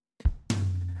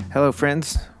Hello,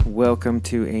 friends. Welcome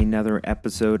to another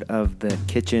episode of the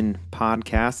Kitchen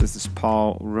Podcast. This is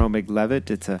Paul Romig-Levitt.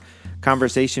 It's a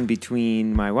conversation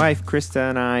between my wife, Krista,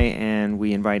 and I, and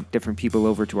we invite different people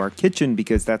over to our kitchen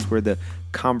because that's where the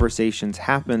conversations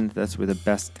happen. That's where the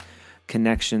best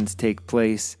connections take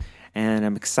place. And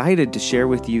I'm excited to share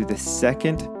with you the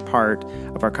second part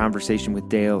of our conversation with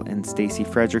Dale and Stacy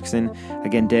Fredrickson.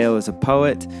 Again, Dale is a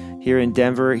poet here in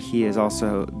Denver. He is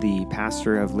also the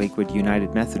pastor of Lakewood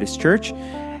United Methodist Church.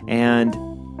 And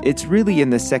it's really in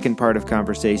the second part of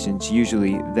conversations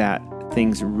usually that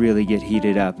things really get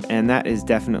heated up. And that is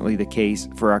definitely the case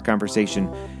for our conversation.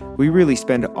 We really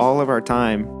spend all of our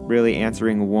time really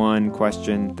answering one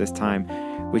question this time,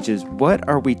 which is, what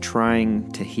are we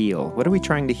trying to heal? What are we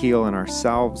trying to heal in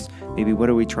ourselves? Maybe what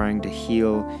are we trying to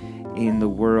heal in the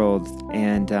world?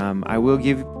 And I will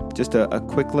give just a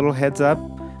quick little heads up,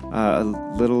 a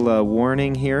little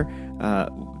warning here.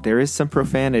 There is some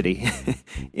profanity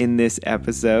in this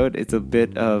episode. It's a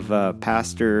bit of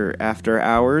pastor after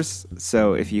hours.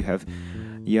 So if you have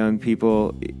young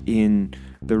people in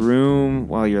the room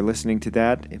while you're listening to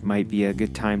that, it might be a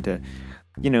good time to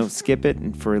skip it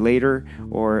and for later,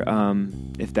 or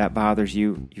if that bothers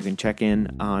you, you can check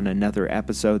in on another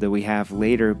episode that we have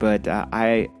later. But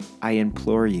I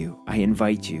implore you, I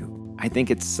invite you. I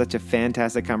think it's such a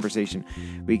fantastic conversation.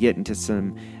 We get into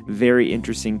some very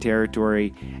interesting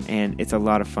territory, and it's a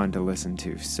lot of fun to listen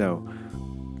to. So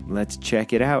let's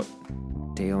check it out.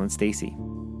 Dale and Stacy.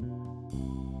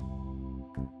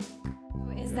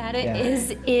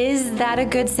 Is that a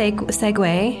good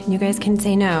segue? You guys can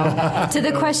say no. To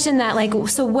the question that,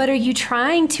 so what are you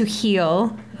trying to heal?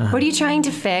 What are you trying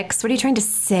to fix? What are you trying to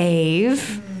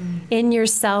save in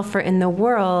yourself or in the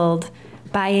world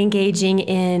by engaging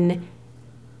in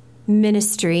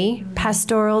ministry,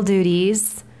 pastoral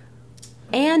duties,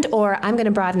 and or I'm going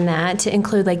to broaden that to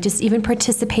include just even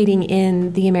participating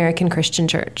in the American Christian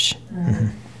Church?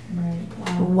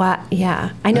 What?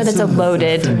 Yeah, I know that's a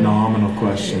loaded, phenomenal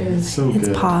question. It's so good.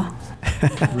 It's Paul.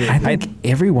 I think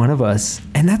every one of us,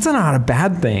 and that's not a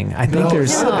bad thing. I think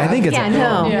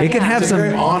it could have some.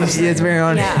 Very honest. It's very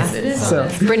honest. Yeah, it is. So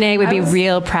Renee would be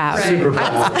real proud. Super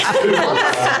proud.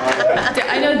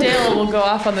 I know Dale will go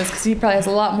off on this because he probably has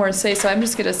a lot more to say. So I'm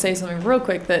just going to say something real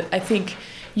quick that I think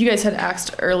you guys had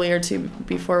asked earlier too,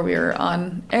 before we were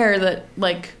on air, that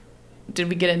did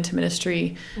we get into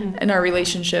ministry in our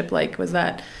relationship? Was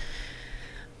that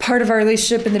part of our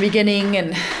relationship in the beginning?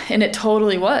 And it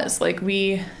totally was.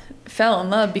 We fell in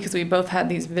love because we both had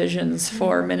these visions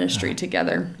for ministry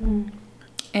together.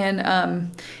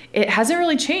 And it hasn't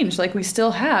really changed. We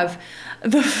still have.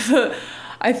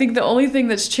 I think the only thing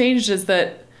that's changed is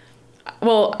that,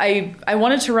 I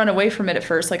wanted to run away from it at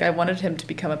first. I wanted him to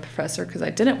become a professor because I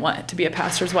didn't want to be a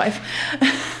pastor's wife.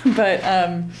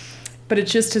 But it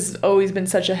just has always been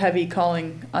such a heavy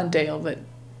calling on Dale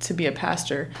to be a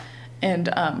pastor. And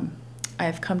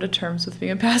I've come to terms with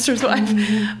being a pastor's wife.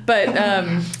 But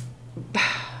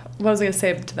what was I going to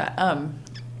say to that?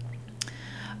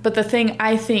 But the thing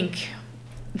I think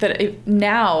that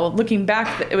now, looking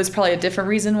back, it was probably a different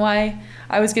reason why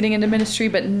I was getting into ministry.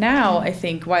 But now I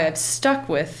think why I've stuck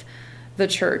with the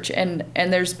church. And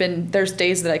there's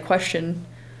days that I question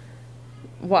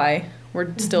why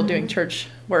we're still doing church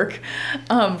work.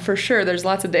 For sure, there's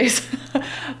lots of days.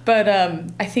 But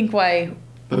I think why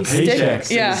the we paychecks.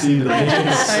 stick. Yeah, the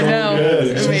paychecks I know. Good.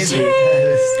 It's amazing.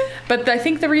 But I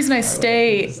think the reason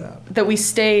that we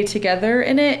stay together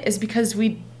in it is because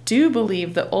we do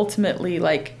believe that ultimately,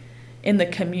 in the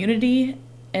community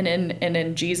and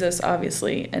in Jesus,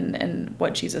 obviously, and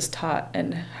what Jesus taught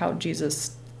and how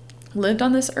Jesus lived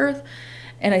on this earth.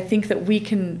 And I think that we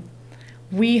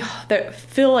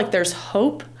feel like there's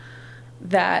hope,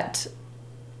 that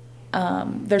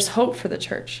there's hope for the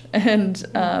church, and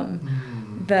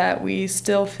that we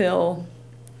still feel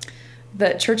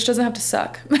that church doesn't have to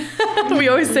suck. We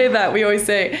always say that. We always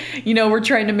say, we're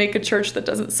trying to make a church that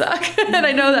doesn't suck. And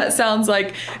I know that sounds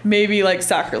maybe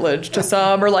sacrilege to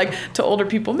some, or to older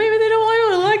people. Maybe they don't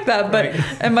really like that. But right.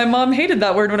 And my mom hated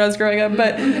that word when I was growing up.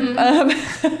 But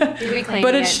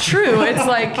but it's true. It's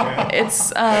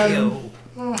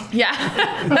yeah.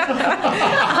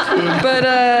 But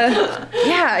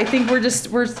I think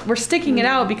we're sticking it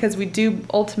out because we do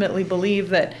ultimately believe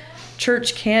that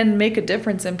church can make a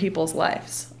difference in people's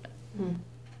lives.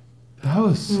 That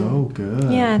was so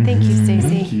good. Yeah, thank you, Stacy.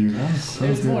 Thank you. That was so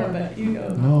There's good. more, but you go.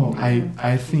 No,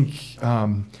 I think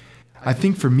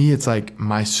for me it's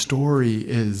my story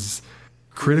is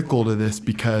critical to this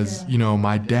because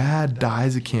my dad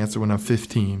dies of cancer when I'm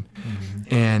 15,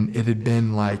 and it had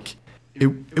been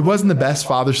it wasn't the best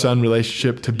father-son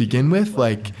relationship to begin with,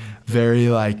 like very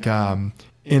like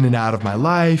in and out of my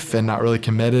life and not really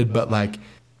committed, but like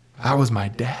I was my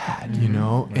dad, you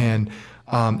know, and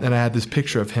I had this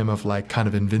picture of him of like kind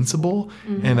of invincible,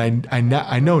 and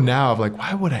I know now of like,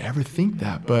 why would I ever think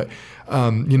that? But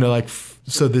you know, like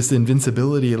so this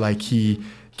invincibility, like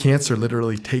cancer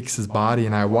literally takes his body,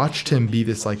 and I watched him be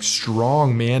this like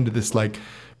strong man to this like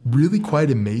really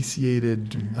quite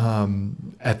emaciated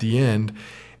at the end.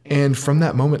 And from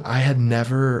that moment, I had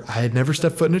never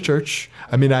stepped foot in a church.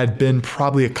 I mean, I'd been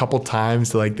probably a couple times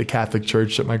to like the Catholic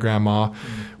church that my grandma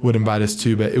would invite us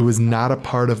to, but it was not a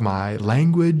part of my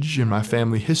language and my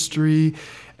family history.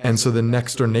 And so the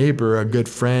next door neighbor, a good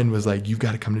friend, was like, "You've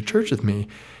got to come to church with me."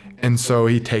 And so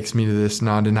he takes me to this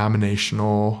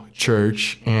non-denominational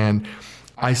church, and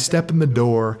I step in the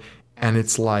door, and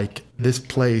it's like this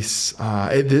place,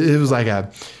 it was like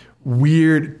a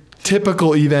weird,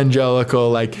 typical evangelical,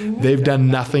 like they've done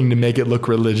nothing to make it look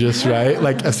religious, right?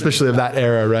 Like especially of that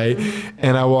era, right?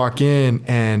 And I walk in,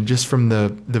 and just from the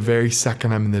very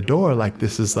second I'm in the door, like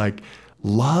this is like,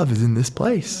 love is in this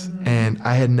place. And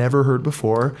I had never heard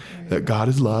before that God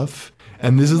is love.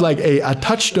 And this is like a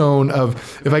touchstone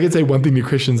of, if I could say one thing to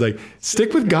Christians, like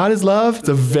stick with God is love. It's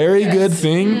a very good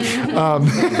thing.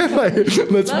 Like,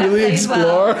 let's really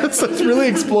explore. Let's really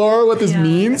explore what this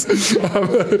means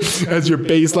as your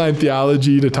baseline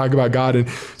theology to talk about God. And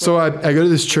so I go to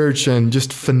this church, and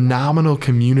just phenomenal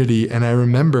community. And I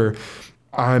remember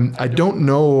I don't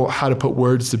know how to put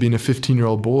words to being a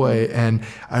 15-year-old boy. And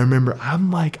I remember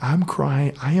I'm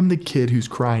crying. I am the kid who's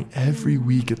crying every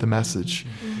week at the message.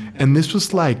 And this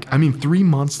was like, 3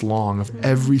 months long of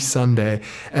every Sunday.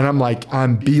 And I'm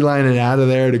beelining out of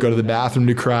there to go to the bathroom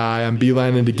to cry. I'm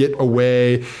beelining to get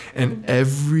away. And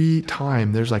every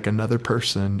time there's like another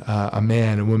person, a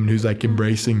man, a woman who's like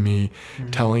embracing me,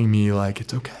 telling me like,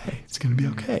 it's okay. It's going to be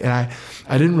okay. And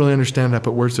I didn't really understand how to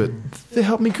put words to it. They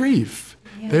helped me grieve.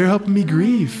 They were helping me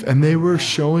grieve. And they were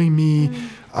showing me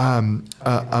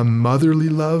a motherly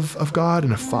love of God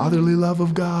and a fatherly love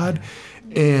of God.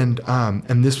 And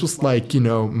this was like,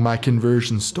 my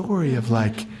conversion story of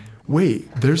like,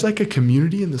 wait, there's like a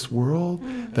community in this world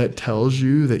that tells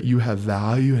you that you have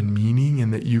value and meaning,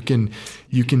 and that you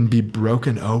can be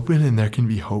broken open, and there can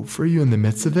be hope for you in the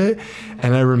midst of it.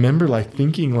 And I remember like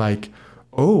thinking like,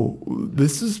 oh,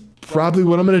 this is probably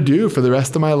what I'm going to do for the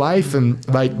rest of my life. And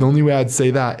like, the only way I'd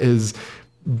say that is,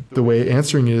 the way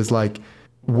answering it is like,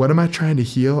 what am I trying to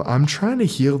heal? I'm trying to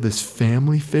heal this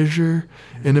family fissure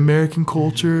in American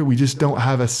culture. We just don't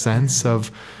have a sense of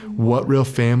what real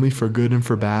family for good and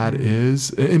for bad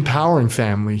is. Empowering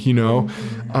family, and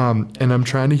I'm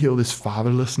trying to heal this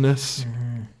fatherlessness.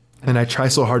 And I try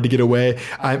so hard to get away.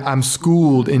 I'm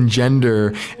schooled in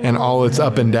gender and all its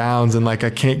up and downs, and like I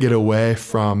can't get away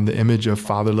from the image of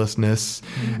fatherlessness.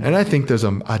 And I think there's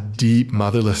a deep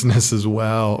motherlessness as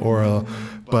well,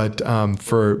 but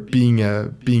for being a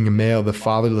male, the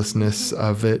fatherlessness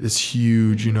of it is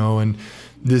huge, and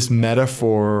this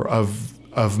metaphor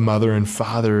of mother and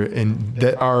father, and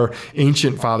that our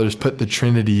ancient fathers put the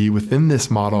Trinity within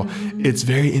this model. It's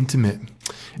very intimate,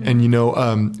 and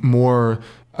more.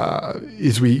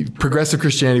 Is we progressive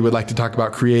Christianity would like to talk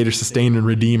about creator, sustainer,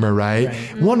 redeemer, right?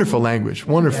 Wonderful language,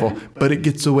 wonderful, but it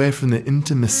gets away from the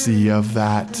intimacy of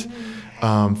that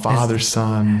father,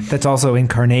 son. That's also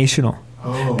incarnational.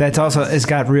 Oh, that's also, it's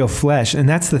got real flesh, and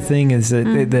that's the thing is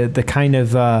that the kind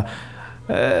of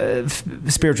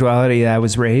spirituality that I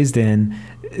was raised in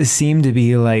seemed to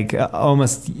be like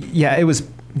almost, it was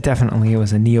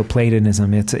a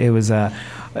Neoplatonism. It was a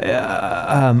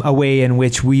way in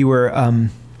which we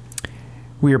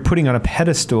were putting on a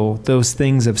pedestal those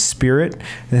things of spirit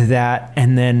that,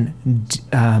 and then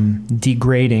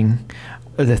degrading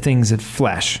the things of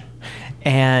flesh.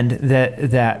 And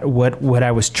that what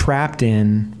I was trapped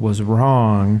in was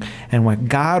wrong, and what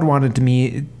God wanted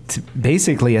me to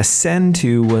basically ascend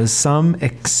to was some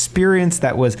experience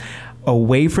that was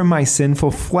away from my sinful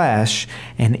flesh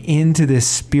and into this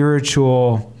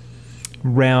spiritual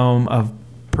realm of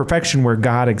perfection where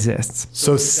God exists.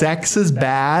 So sex is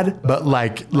bad, but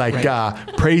like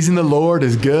praising the Lord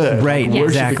is good. Right, Worship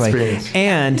exactly. Experience.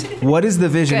 And what is the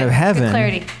vision of heaven? Good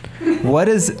clarity. What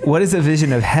is the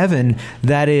vision of heaven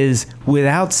that is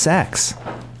without sex?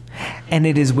 And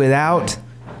it is without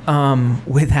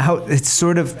it's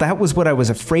sort of, that was what I was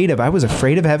afraid of. I was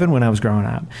afraid of heaven when I was growing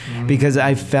up, because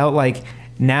I felt like,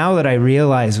 now that I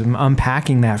realize I'm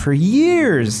unpacking that for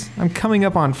years, I'm coming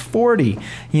up on 40,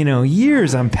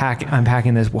 years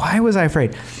unpacking this. Why was I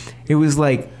afraid? It was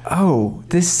like,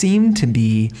 this seemed to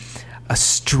be a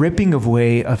stripping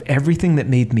away of everything that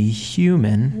made me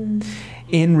human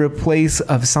in replace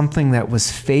of something that was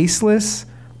faceless,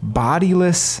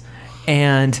 bodiless,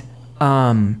 and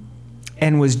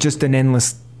was just an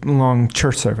endless long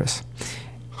church service.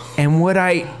 And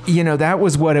that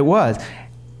was what it was.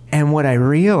 And what I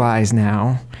realize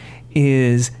now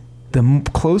is the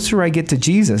closer I get to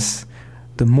Jesus,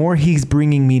 the more he's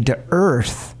bringing me to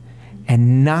earth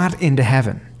and not into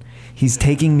heaven. He's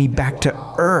taking me back to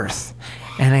earth.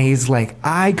 And he's like,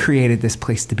 I created this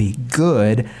place to be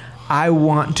good. I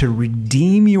want to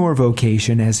redeem your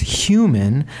vocation as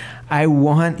human. I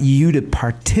want you to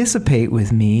participate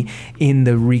with me in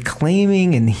the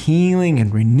reclaiming and healing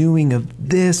and renewing of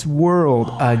this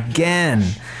world again.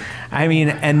 I mean,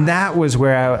 and that was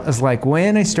where I was like,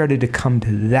 when I started to come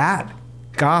to that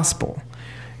gospel,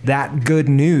 that good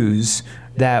news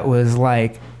that was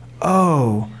like,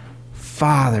 oh,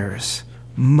 fathers,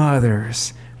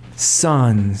 mothers,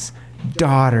 sons,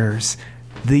 daughters,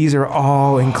 these are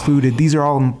all included. These are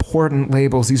all important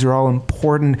labels. These are all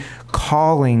important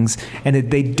callings. And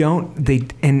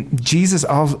and Jesus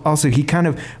also, he kind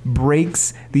of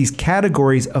breaks these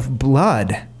categories of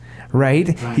blood,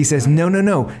 right? He says,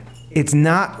 no. It's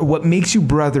not what makes you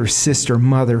brother, sister,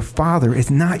 mother, father. It's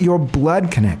not your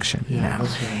blood connection now.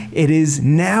 Right. It is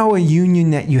now a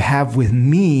union that you have with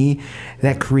me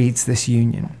that creates this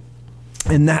union.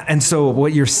 And so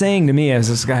what you're saying to me as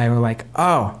this guy, we're like,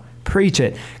 oh, preach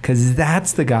it, because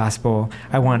that's the gospel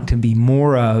I want to be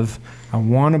more of. I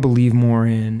want to believe more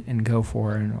in and go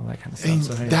for it and all that kind of stuff. And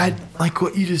so, that, like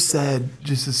what you just said,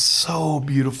 just is so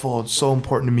beautiful and so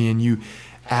important to me. And you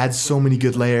add so many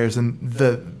good layers. And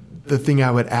the thing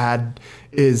I would add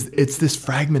is it's this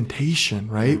fragmentation,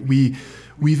 right?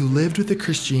 We've lived with a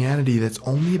Christianity that's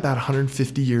only about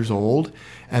 150 years old,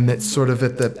 and that's sort of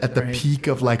at the peak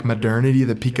of like modernity,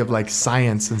 the peak of like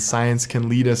science, and science can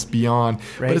lead us beyond.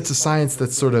 Right. But it's a science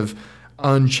that's sort of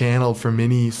unchanneled from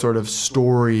any sort of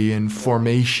story and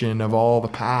formation of all the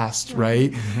past,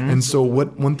 right? Mm-hmm. And so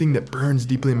one thing that burns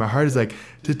deeply in my heart is like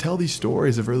to tell these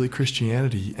stories of early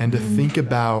Christianity and to think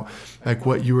about like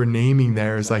what you were naming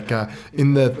there is like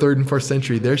in the 3rd and 4th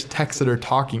century, there's texts that are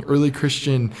talking, early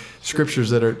Christian scriptures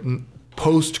that are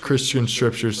post-Christian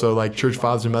scriptures, so like church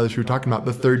fathers and mothers who were talking about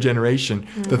the 3rd generation,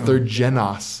 the 3rd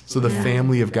genos, so the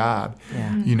family of God,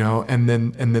 you know, and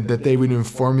then that they would even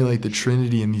formulate the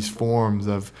Trinity in these forms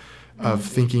of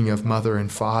thinking of mother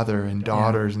and father and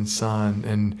daughters and son,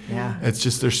 and it's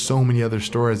just there's so many other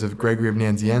stories of Gregory of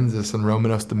Nazianzus and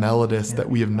Romanos the Melodist that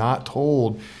we have not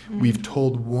told. We've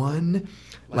told one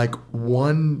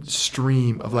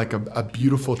stream of like a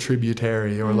beautiful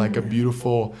tributary or like a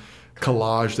beautiful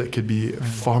collage that could be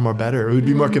far more better. It would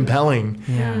be more compelling.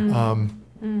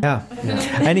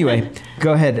 Anyway,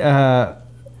 go ahead.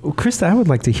 Krista, I would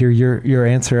like to hear your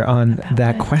answer on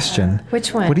that question.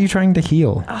 Which one? What are you trying to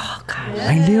heal? Oh, gosh.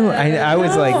 I knew. I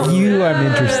was like, I'm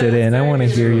interested in. I want to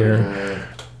hear your...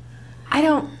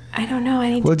 I don't know.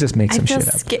 We'll just make some shit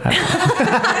up.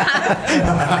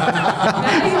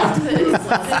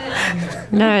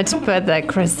 No, it's but that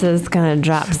Krista's gonna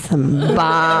drop some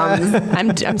bombs.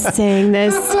 I'm saying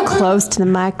this close to the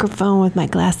microphone with my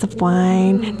glass of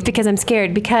wine. It's because I'm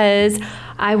scared, because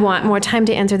I want more time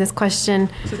to answer this question.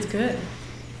 So it's good.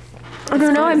 I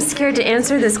don't know. I'm scared to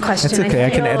answer this question. That's okay. I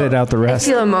can edit out the rest.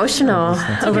 I feel emotional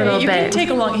a little bit. You can take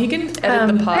a long. He can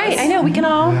edit the pause. Right. I know. We can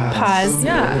all pause.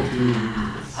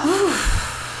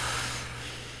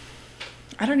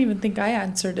 I don't even think I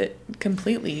answered it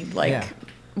completely.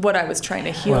 What I was trying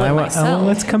to heal in myself.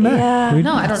 Let's come back. Yeah.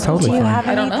 No, I don't know. Totally Do you have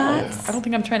I don't any know. thoughts? I don't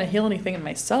think I'm trying to heal anything in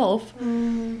myself.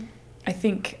 I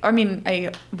think,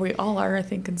 we all are, I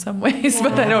think, in some ways,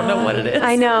 but I don't know what it is.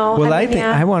 I know. Well, I think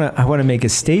I want to make a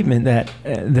statement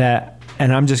that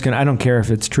and I'm just I don't care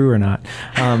if it's true or not,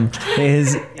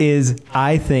 is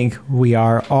I think we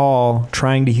are all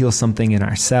trying to heal something in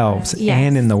ourselves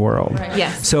and in the world. Right.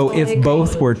 Yes. So if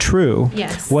both were true,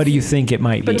 what do you think it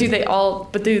might be? But do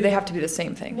they have to be the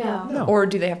same thing? No. Or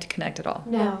do they have to connect at all?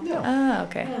 No. Ah,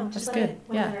 okay. That's good.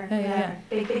 Yeah.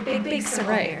 Big circle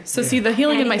Right. here. So see, the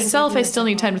healing in myself, I still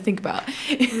need time to think about.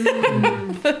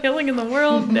 The healing in the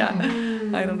world,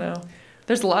 I don't know.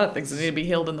 There's a lot of things that need to be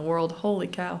healed in the world. Holy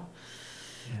cow.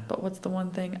 But what's the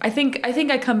one thing? I think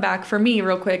I come back, for me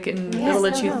real quick, and it'll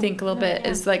let you think a little bit,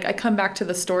 is like I come back to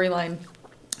the storyline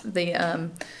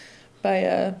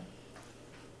by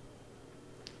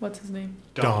what's his name?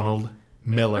 Donald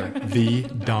Miller, the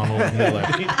Donald Miller.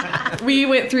 We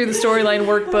went through the storyline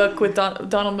workbook with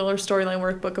Donald Miller's storyline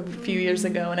workbook a few years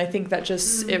ago, and I think that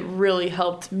it really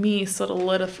helped me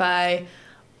solidify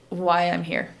why I'm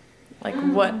here, like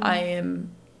what I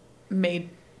am made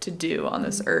to do on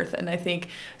this earth. And I think,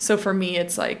 so for me,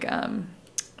 it's like,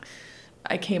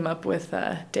 I came up with,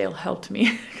 Dale helped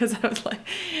me, because I was like,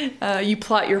 you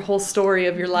plot your whole story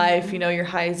of your life, your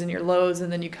highs and your lows,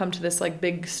 and then you come to this like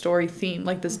big story theme,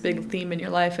 like this big theme in your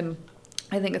life. And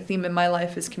I think a theme in my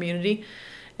life is community.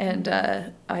 And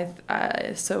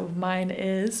so mine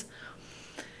is,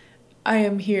 I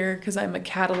am here because I'm a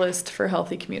catalyst for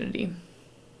healthy community.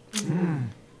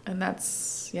 And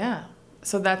that's,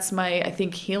 so that's my, I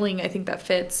think healing, I think that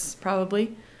fits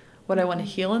probably. What I want to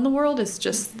heal in the world is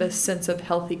just this sense of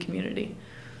healthy community.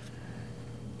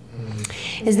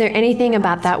 Is there anything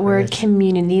about that word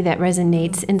community that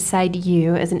resonates inside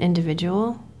you as an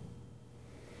individual?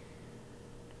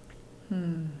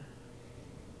 And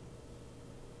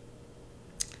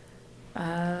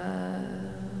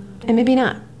maybe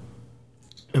not.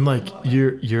 And like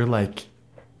you're like,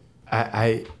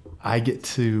 I get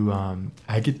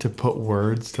to put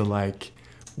words to like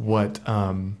what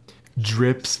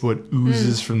drips, what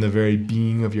oozes from the very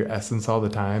being of your essence all the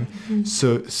time.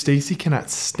 So Stacy cannot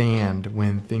stand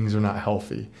when things are not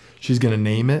healthy. She's going to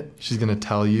name it. She's going to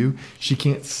tell you. She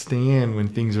can't stand when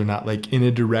things are not like in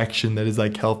a direction that is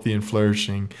like healthy and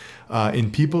flourishing in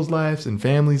people's lives and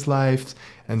families' lives.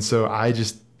 And so I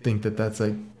just think that that's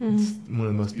like it's one of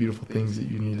the most beautiful things that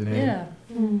you need to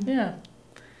name. Yeah.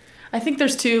 I think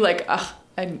there's two, like,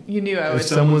 and you knew I would. If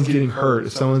someone's getting hurt,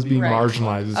 if someone's being Right.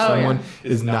 marginalized, if someone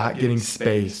is not getting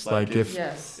space, like if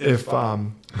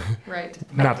right.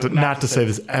 not to say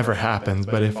this ever happens,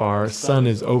 but if our son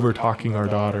is over talking our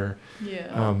daughter,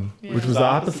 which was the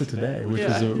opposite today, which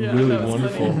was a really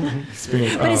wonderful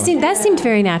experience. But that seemed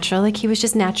very natural. Like he was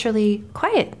just naturally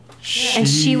quiet. And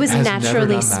she was has never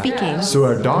naturally done that. speaking. So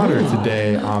our daughter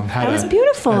today had That was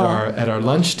beautiful. At our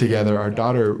lunch together. Our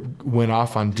daughter went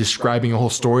off on describing a whole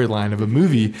storyline of a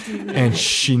movie, and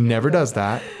she never does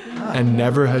that, and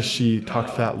never has she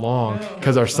talked that long,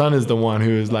 because our son is the one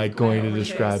who is like going to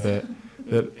describe it.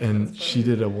 And she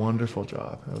did a wonderful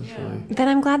job. That was really. Then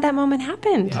I'm glad that moment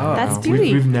happened. That's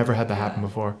beauty. We've never had that happen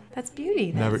before. That's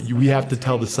beauty. Never. We have to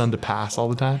tell the son to pass all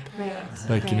the time. Right.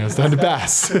 Like, it's time to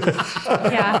pass.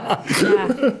 Yeah.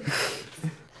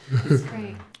 That's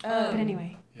great. But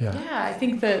anyway. Yeah, I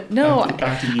think that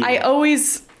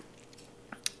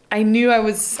I knew I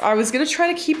was gonna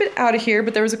try to keep it out of here,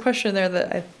 but there was a question there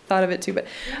that I thought of it too. But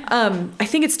I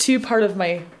think it's too part of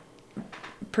my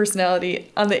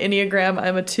personality. On the Enneagram,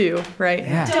 I'm a 2, right?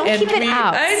 Yeah. Don't keep it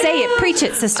out. Say it. Preach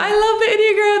it, sister. I love the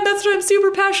Enneagram. That's what I'm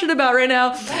super passionate about right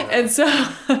now. And so,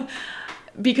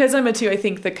 because I'm a 2, I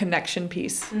think the connection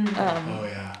piece.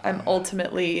 I'm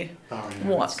ultimately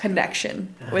want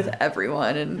connection with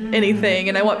everyone and anything,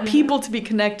 and I want people to be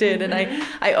connected. And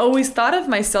I always thought of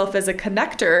myself as a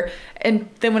connector. And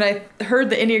then when I heard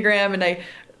the Enneagram and I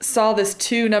saw this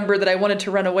 2 number that I wanted to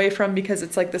run away from, because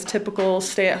it's like this typical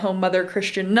stay-at-home mother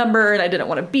Christian number, and I didn't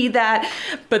want to be that.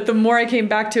 But the more I came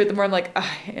back to it, the more I'm like, I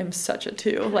am such a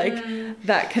 2. Like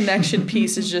that connection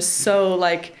piece is just so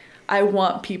like, I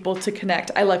want people to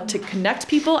connect. I like to connect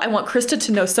people. I want Krista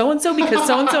to know so-and-so because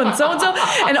so-and-so and so-and-so.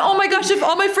 And oh my gosh, if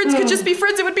all my friends could just be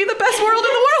friends, it would be the best world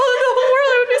in the world. In the whole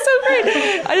world, it would be so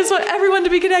great. I just want everyone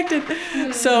to be connected.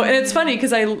 So, and it's funny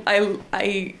because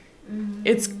I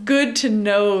it's good to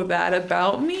know that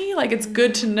about me. Like, it's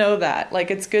good to know that.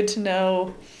 Like, it's good to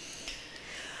know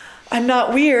I'm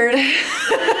not weird because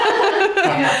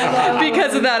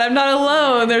of that. I'm not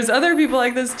alone. There's other people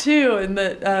like this too. And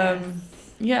that,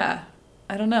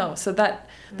 I don't know. So that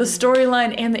the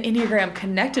storyline and the Enneagram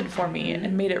connected for me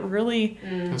and made it really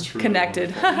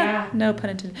connected. No pun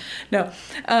intended. No.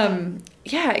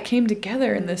 It came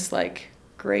together in this like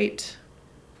great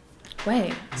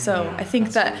way. So I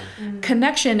think that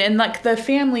connection and like the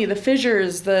family, the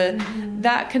fissures,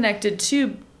 that connected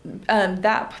to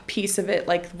that piece of it,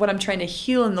 like what I'm trying to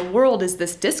heal in the world is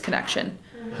this disconnection,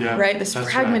 right? This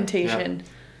fragmentation.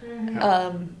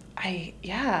 Right.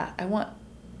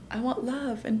 I want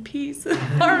love and peace and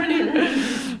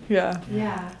harmony.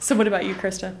 Yeah. So what about you,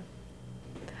 Krista?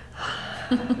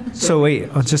 So wait,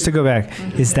 just to go back,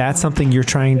 is that something you're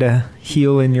trying to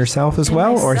heal in yourself as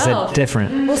well, or is it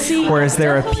different? Well, see, or is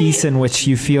there a piece in which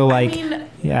you feel like, I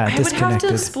disconnected? would have to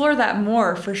explore that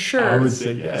more for sure. I would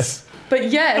say yes. But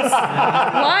yes,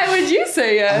 why would you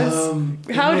say yes?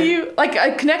 How do you, like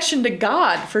a connection to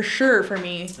God for sure for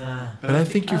me. But I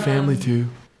think your family too.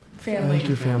 I think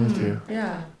your family too.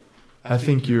 Yeah. I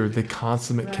think you're the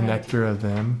consummate connector of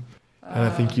them. And I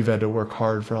think you've had to work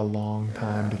hard for a long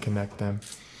time to connect them.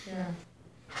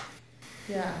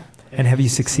 Yeah. And have you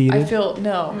succeeded? I feel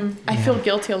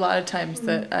guilty a lot of times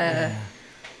that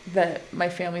that my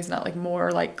family's not like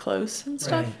more like close and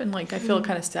stuff, Right. and like I feel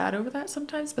kind of sad over that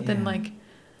sometimes. But then Yeah. like,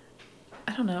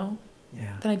 I don't know.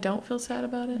 Yeah. Then I don't feel sad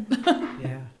about it.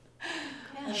 Yeah.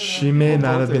 She may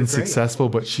not have been both are great. successful,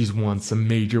 but she's won some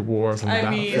major wars on the I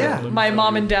mean, battlefield. my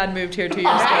mom and dad moved here 2 years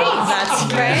ago. That's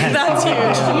huge. Right. That's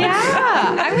huge.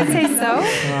 Yeah, I would say so.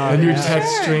 And your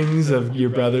text strings of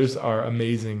your brothers are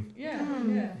amazing. Yeah.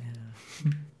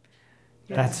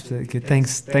 That's good.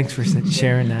 Thanks for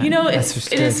sharing that. You know, That's it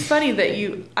just is good. funny that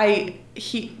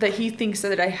he thinks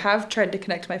that I have tried to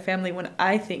connect to my family when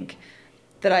I think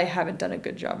that I haven't done a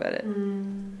good job at it.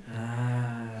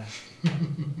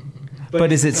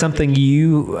 But is it something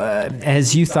you,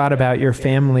 as you thought about your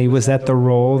family, was that the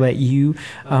role that you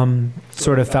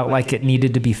sort of felt like it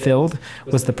needed to be filled?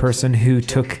 Was the person who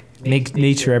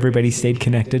made sure everybody stayed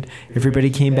connected, everybody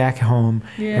came back home,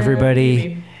 Yeah,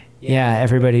 everybody, maybe.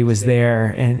 everybody was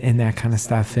there and that kind of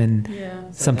stuff. And Yeah.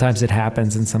 sometimes it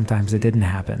happens and sometimes it didn't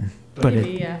happen. But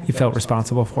Maybe, yeah. you felt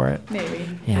responsible for it. Maybe.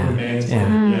 Yeah. Yes.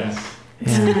 Yeah.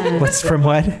 What's from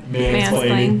what?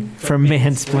 Mansplain. From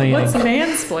mansplaining. What's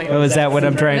mansplaining? Oh, is that what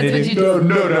I'm trying to That's do? what you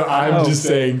No. I'm Oh. just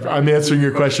saying. I'm answering your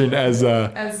question as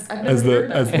I've never heard as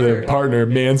that the word. partner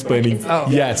mansplaining. Oh.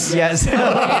 Yes. Yes.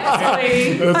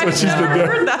 Mansplaining. That's what she's I've been never doing.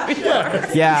 heard that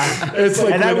before. Yeah. It's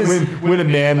like And I when a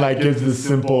man like gives the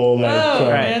simple like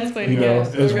Right. Mansplaining. you know,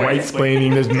 yes. there's Okay. white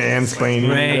splaining, there's mansplaining.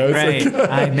 Right, you know? It's right. like-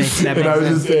 I makes that and I makes was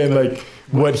just saying like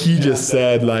what he just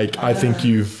said. Like I think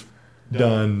you've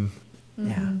done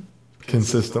Yeah.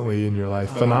 consistently in your life,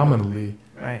 phenomenally.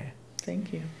 Right.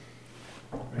 Thank you.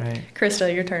 Right.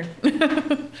 Krista, your turn.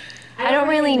 I don't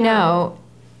really know,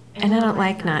 and I don't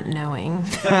like not knowing.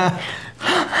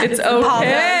 It's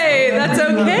okay. That's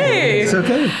okay. It's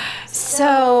okay.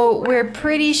 So we're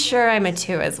pretty sure I'm a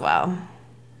 2 as well.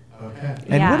 Okay.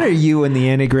 And Yeah. what are you in the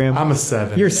Enneagram? I'm a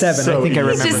 7. You're 7. I think I easy. He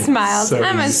remember. just smiles. So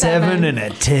I'm a easy. 7. and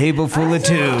a table full of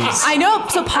 2s. I know.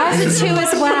 So Paul's a 2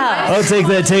 as well. I'll take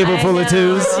that table full of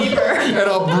 2s. And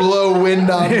I'll blow wind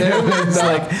on them. It's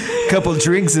like a couple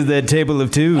drinks at that table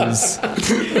of 2s.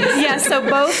 Yeah. So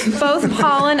both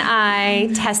Paul and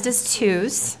I test as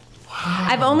 2s.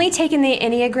 I've only taken the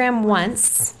Enneagram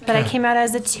once, but I came out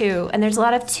as a 2, and there's a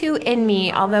lot of 2 in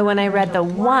me. Although when I read the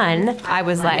 1, I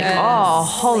was like, "Oh,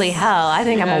 holy hell! I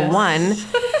think I'm a 1."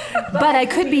 But I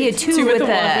could be a 2 with with a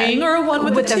 1 wing or a 1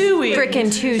 with a 2 wing.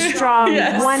 Frickin' 2 strong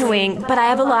Yes. 1 wing. But I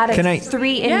have a lot of Can I-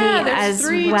 3 in Yeah, me there's as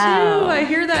 3 well. too. I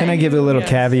hear that. Can I give a little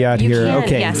caveat You here? can,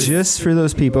 Okay, yes. just for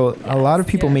those people, a lot of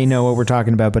people may know what we're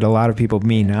talking about, but a lot of people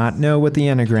may not know what the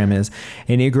Enneagram is.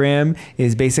 Enneagram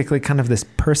is basically kind of this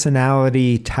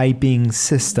personality typing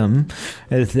system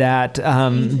that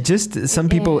just some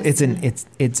people. is.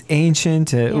 It's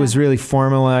ancient. It was really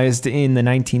formalized in the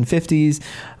 1950s,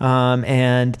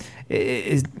 and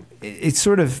it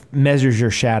sort of measures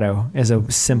your shadow as a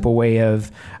simple way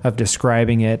of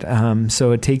describing it.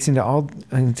 So it takes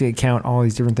into account all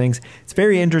these different things. It's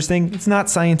very interesting. It's not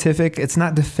scientific. It's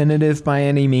not definitive by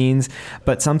any means.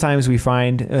 But sometimes we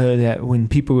find that when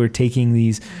people are taking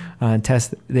these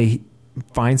tests, they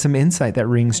find some insight that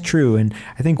rings true. And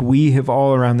I think we have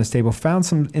all around this table found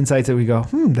some insights that we go,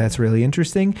 that's really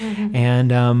interesting.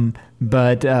 And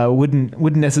but wouldn't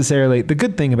necessarily. The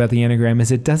good thing about the Enneagram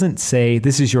is it doesn't say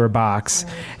this is your box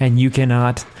and you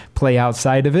cannot play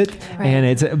outside of it. Right. And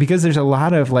it's because there's a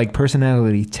lot of like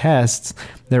personality tests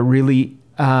that really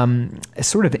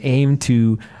sort of aim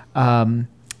to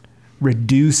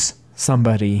reduce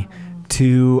somebody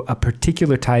to a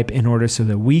particular type in order so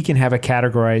that we can have we can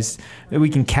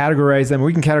categorize them,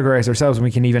 we can categorize ourselves, and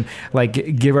we can even like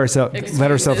let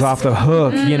ourselves off the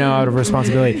hook, out of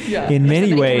responsibility. Yeah. In many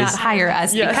They ways. cannot hire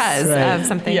us Yes. because Right. of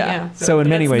something. Yeah. Yeah. So in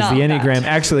many It's ways, the not that. Enneagram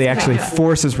actually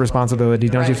forces responsibility.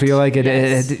 Don't you Right. feel like it?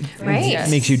 Yes. It Right.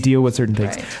 makes you deal with certain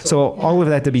things. Right. So all of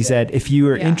that to be said, if you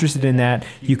are Yeah. interested in that,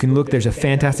 you can look. There's a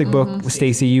fantastic book,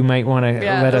 Stacy. You might want to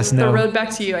Yeah, let us know. The Road Back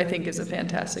to You, I think, is a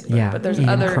fantastic book. Yeah, But there's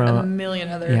Ian a Cron- million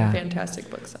other Yeah. fantastic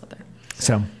books out there.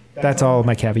 So that's all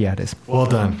my caveat is. Well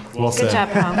done. Well said. Good job,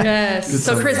 Paul. Yes. So,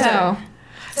 summary. Krista,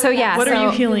 So yeah. what are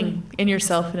you so- healing in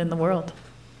yourself and in the world?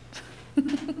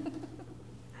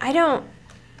 I don't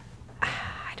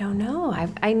know.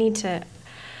 I need to.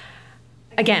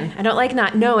 Again, I don't like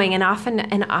not knowing, and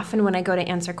often when I go to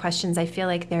answer questions, I feel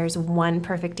like there's one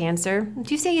perfect answer.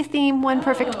 Do you say a theme? One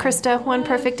perfect, Krista. One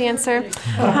perfect answer.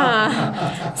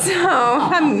 So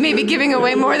I'm maybe giving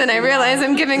away more than I realize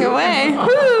I'm giving away.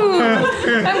 Woo!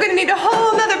 I'm gonna need a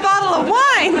whole another bottle of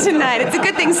wine tonight. It's a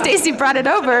good thing Stacy brought it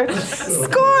over.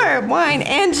 Score! Wine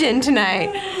and gin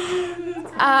tonight.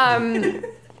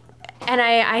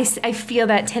 I feel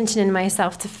that tension in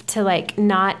myself to like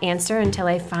not answer until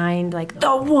I find like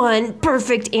the one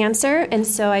perfect answer. And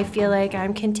so I feel like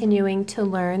I'm continuing to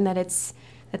learn that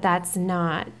that's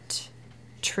not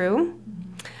true.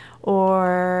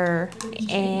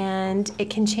 And it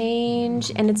can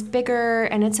change, and it's bigger,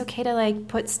 and it's okay to like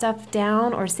put stuff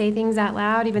down or say things out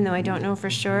loud, even though I don't know for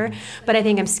sure. But I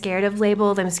think I'm scared of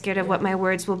labels. I'm scared of what my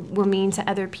words will mean to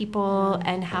other people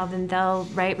and how then they'll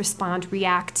respond,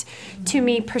 react to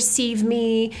me, perceive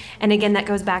me. And again, that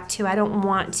goes back to I don't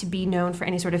want to be known for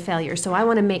any sort of failure. So I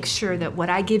want to make sure that what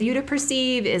I give you to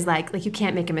perceive is like you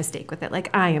can't make a mistake with it.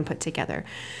 Like I am put together.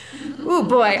 Ooh,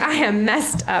 boy, I am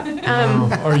messed up.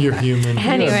 Or you're human.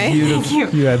 Anyway, thank you.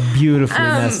 You are beautifully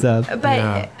messed up.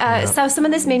 But so some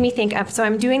of this made me think of, so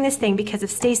I'm doing this thing because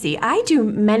of Stacy. I do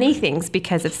many things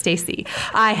because of Stacy.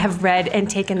 I have read and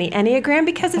taken the Enneagram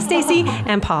because of Stacy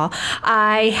and Paul.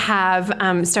 I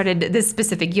have started this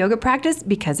specific yoga practice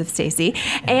because of Stacy.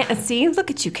 And see,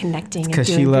 look at you connecting. Because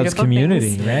she loves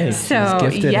community, things. right? So,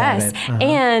 she's gifted yes. at it. Uh-huh.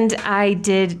 And I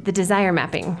did the desire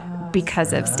mapping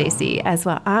because of Stacy as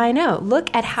well. I know.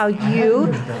 Look at how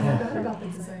you...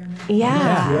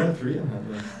 Yeah.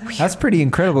 That's pretty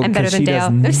incredible I'm better because she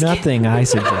than does Dale. nothing I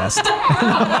suggest.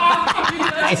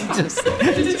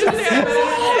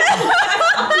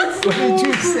 What did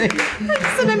you say?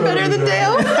 I said I'm better than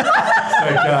Dale.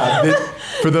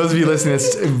 For those of you listening,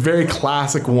 it's a very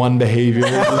classic one behavior.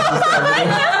 It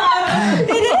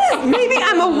is. Maybe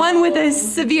I'm a 1 with a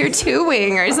severe 2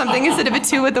 wing or something instead of a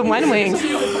 2 with a 1 wing.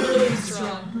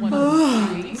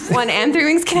 1 and 3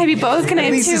 wings? Can I be both? Can I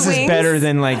have 2 At least wings? this is better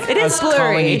than like It is us blurry.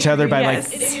 calling each other by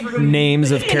Yes. like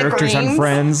names of characters on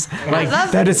Anagrams. Friends. Like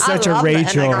that is such a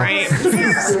Rachel. And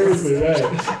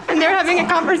they're having a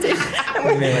conversation.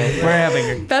 Anyway, we're having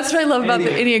a That's what I love about the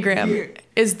Enneagram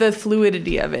is the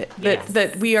fluidity of it.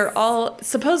 That we are all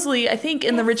supposedly, I think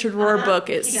in the Richard Rohr book,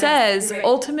 it says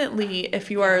ultimately if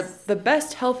you are the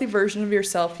best healthy version of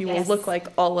yourself, you will look like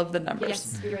all of the numbers.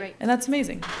 Yes, you're right. And that's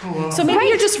amazing. So maybe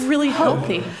you're just really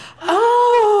healthy.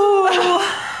 Oh,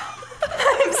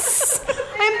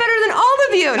 I'm better than all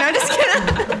of you. No, I'm just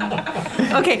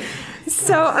kidding. Okay,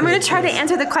 so I'm going to try to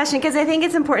answer the question because I think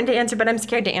it's important to answer, but I'm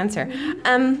scared to answer.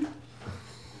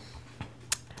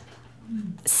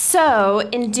 So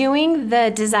in doing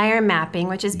the desire mapping,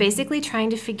 which is basically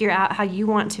trying to figure out how you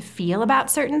want to feel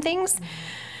about certain things,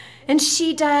 and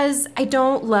she does, I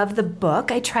don't love the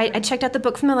book. I checked out the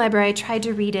book from the library. I tried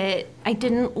to read it. I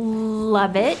didn't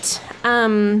love it.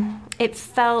 It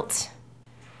felt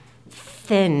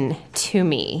thin to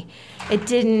me. It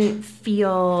didn't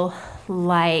feel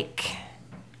like,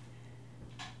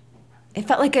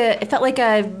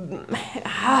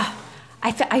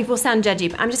 I will sound judgy,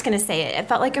 but I'm just going to say it. It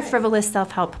felt like a frivolous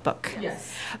self-help book.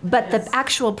 Yes. But the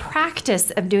actual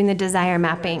practice of doing the desire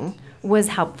mapping was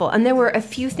helpful. And there were a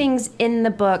few things in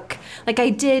the book, like I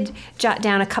did jot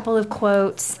down a couple of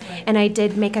quotes, and I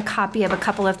did make a copy of a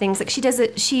couple of things. Like she does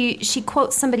it, she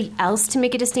quotes somebody else to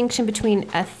make a distinction between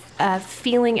a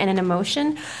feeling and an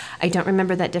emotion. I don't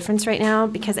remember that difference right now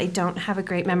because I don't have a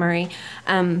great memory.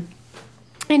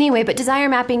 Anyway, but desire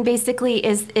mapping basically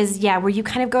is where you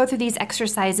kind of go through these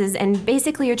exercises and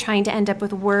basically you're trying to end up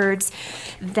with words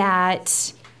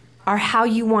that are how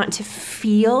you want to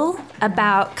feel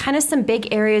about kind of some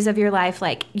big areas of your life,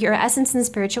 like your essence and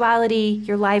spirituality,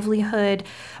 your livelihood,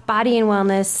 body and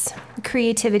wellness,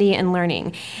 creativity, and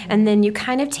learning. And then you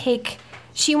kind of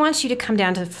she wants you to come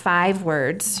down to 5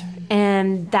 words,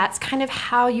 and that's kind of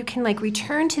how you can like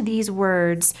return to these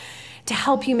words to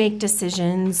help you make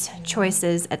decisions,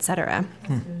 choices, etc.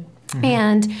 Mm-hmm.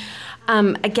 And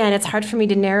again, it's hard for me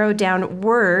to narrow down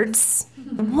words.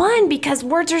 One, because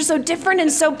words are so different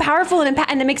and so powerful, and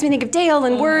it makes me think of Dale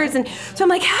and words, and so I'm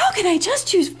like, how can I just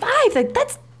choose 5? Like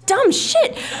that's dumb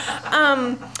shit.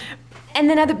 And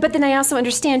then but then I also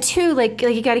understand too, like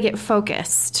you got to get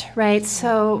focused, right?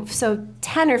 So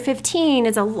 10 or 15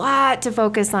 is a lot to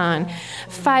focus on.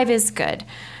 5 is good.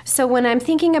 So when I'm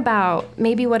thinking about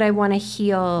maybe what I want to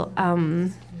heal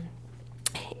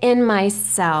in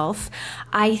myself,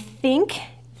 I think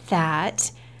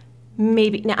that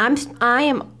maybe now I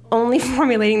am only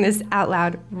formulating this out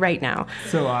loud right now.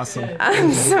 So awesome.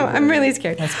 So I'm really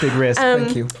scared. That's big risk.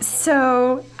 Thank you.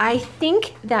 So I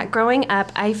think that growing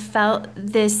up, I felt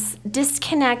this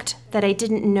disconnect that I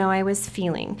didn't know I was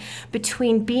feeling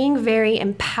between being very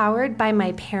empowered by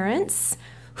my parents,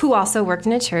 who also worked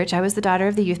in a church. I was the daughter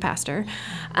of the youth pastor,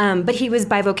 but he was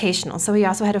bivocational, so he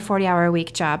also had a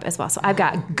 40-hour-a-week job as well. So I've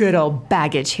got good old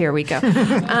baggage. Here we go.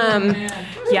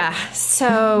 Yeah.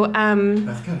 So.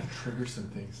 That's gonna trigger some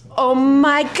things. Oh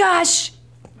my gosh.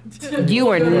 You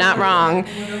are not wrong.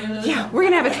 Yeah, we're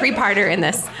going to have a 3-parter in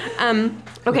this.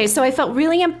 Okay, so I felt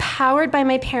really empowered by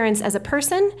my parents as a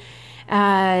person,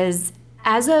 I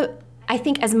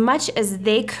think as much as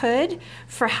they could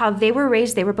for how they were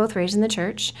raised. They were both raised in the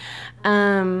church.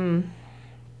 And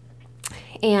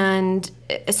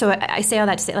so I say all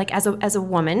that to say, like, as a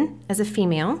woman, as a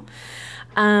female,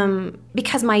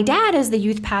 because my dad is the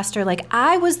youth pastor, like,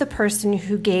 I was the person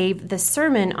who gave the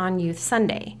sermon on Youth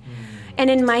Sunday. And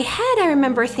in my head, I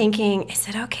remember thinking, is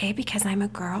it okay because I'm a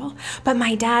girl? But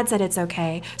my dad said it's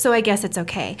okay, so I guess it's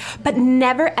okay. But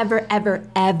never, ever, ever,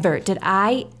 ever did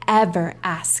I ever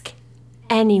ask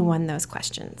anyone those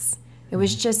questions. It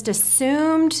was just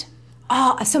assumed,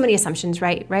 so many assumptions,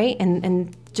 right?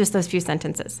 And just those few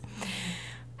sentences.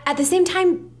 At the same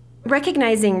time,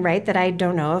 recognizing, right, that I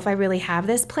don't know if I really have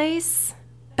this place,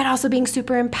 but also being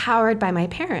super empowered by my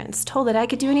parents, told that I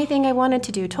could do anything I wanted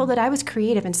to do, told that I was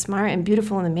creative and smart and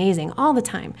beautiful and amazing all the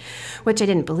time, which I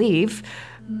didn't believe,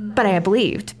 but I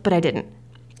believed, but I didn't.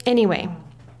 Anyway,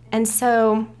 and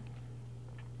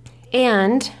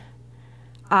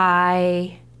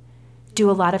I do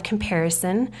a lot of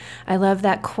comparison. I love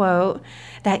that quote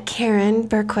that Karen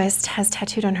Berquist has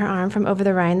tattooed on her arm from Over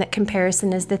the Rhine, that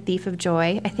comparison is the thief of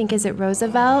joy. I think, is it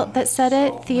Roosevelt that said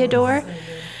it? Theodore?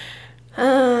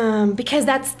 Because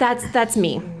that's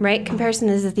me, right? Comparison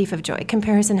is the thief of joy.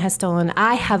 Comparison has stolen.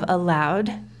 I have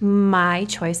allowed my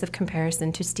choice of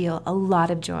comparison to steal a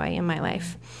lot of joy in my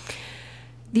life.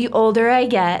 The older I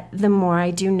get, the more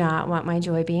I do not want my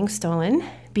joy being stolen,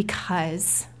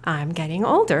 because I'm getting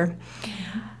older.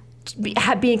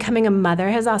 Becoming a mother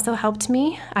has also helped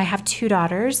me. I have 2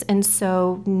 daughters, and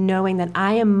so knowing that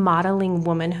I am modeling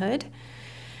womanhood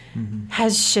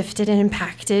has shifted and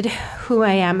impacted who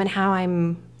I am and how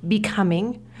I'm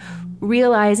becoming,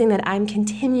 realizing that I'm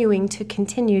continuing to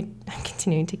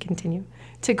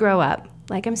grow up.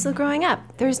 Like, I'm still growing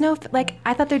up. There's no, like,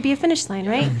 I thought there'd be a finish line,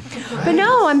 right? But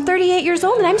no, I'm 38 years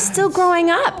old and I'm still growing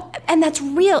up. And that's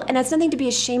real. And that's nothing to be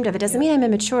ashamed of. It doesn't mean I'm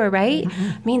immature, right?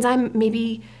 It means I'm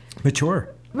maybe... Mature.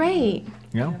 Right.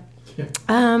 Yeah.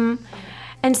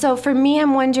 And so for me,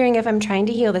 I'm wondering if I'm trying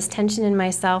to heal this tension in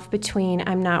myself between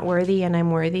I'm not worthy and I'm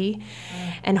worthy,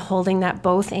 and holding that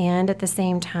both and at the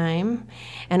same time,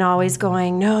 and always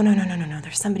going, no,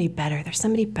 there's somebody better, there's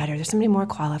somebody more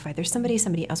qualified, there's somebody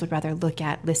else would rather look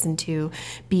at, listen to,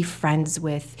 be friends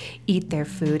with, eat their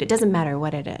food. It doesn't matter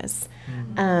what it is.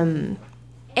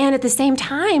 And at the same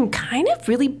time, kind of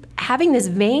really having this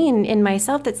vein in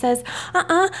myself that says,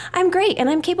 I'm great and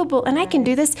I'm capable and I can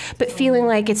do this, but feeling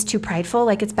like it's too prideful,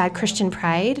 like it's bad Christian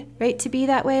pride, right? To be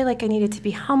that way, like I needed to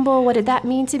be humble. What did that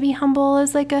mean to be humble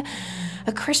as like a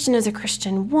Christian, as a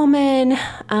Christian woman?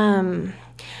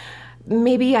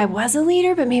 Maybe I was a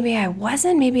leader, but maybe I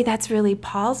wasn't. Maybe that's really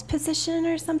Paul's position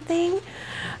or something.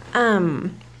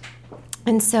 And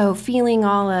so feeling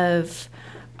all of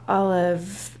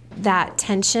that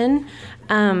tension.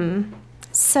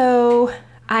 So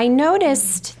I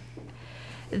noticed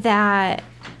that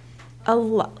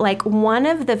like one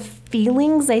of the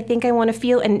feelings I think I want to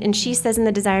feel, and she says in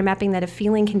the desire mapping that a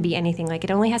feeling can be anything, like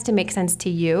it only has to make sense to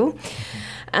you.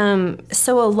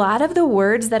 So a lot of the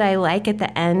words that I like at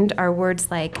the end are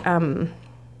words like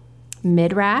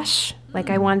midrash, like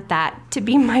I want that to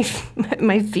be my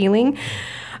feeling.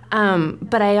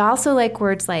 But I also like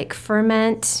words like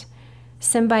ferment,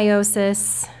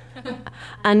 symbiosis,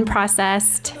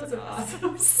 unprocessed,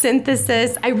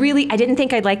 synthesis. I didn't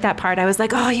think I'd like that part. I was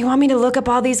like, oh, you want me to look up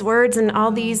all these words and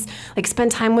all these, like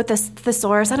spend time with the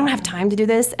thesaurus? I don't have time to do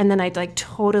this. And then I like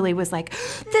totally was like,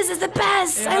 this is the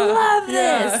best. I love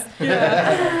this.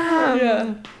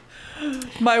 Yeah.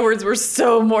 My words were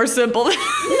so more simple. The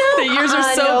yours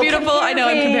are so beautiful. I know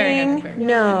I'm comparing.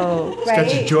 No, right?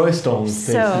 It's got your joy stolen.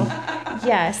 So,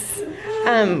 yes.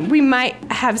 We might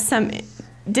have some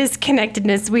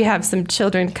disconnectedness. We have some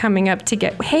children coming up to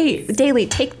get. Hey, Daly,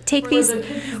 take these.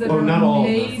 Oh, not all.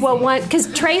 Well, one,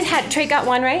 because Trey got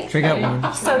one, right? Trey got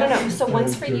one. So no. So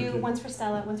one's for you, one's for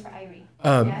Stella, one's for Irie.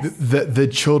 Yes. The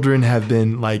children have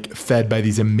been like fed by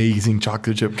these amazing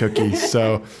chocolate chip cookies.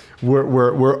 So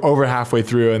we're over halfway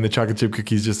through, and the chocolate chip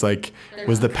cookies just like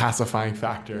was the pacifying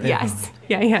factor. Yes.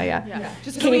 Yeah.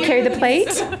 Can you carry the plate?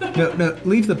 No,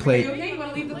 leave the plate. Okay, you want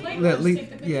to leave the plate?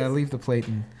 Leave the plate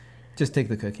and just take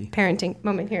the cookie. Parenting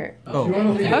moment here. Oh.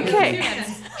 Okay.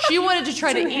 She wanted to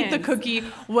try to eat the cookie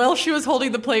while she was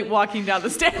holding the plate walking down the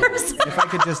stairs. If I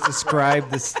could just describe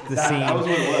the scene.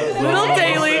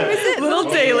 Little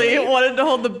Daly wanted to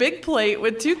hold the big plate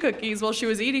with 2 cookies while she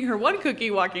was eating her 1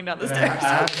 cookie walking down the I stairs.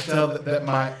 have to tell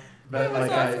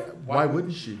why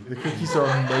wouldn't she? The cookies are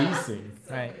amazing.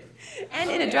 Right.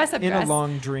 And in a dress-up in dress. a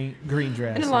long green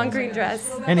dress. In a long green dress.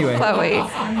 Anyway. Chloe.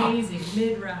 Amazing.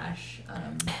 Mid-rash.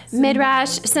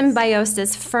 Mid-rash,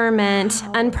 symbiosis, ferment,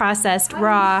 unprocessed,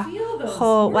 raw,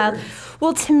 whole, wild.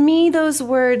 Well, to me, those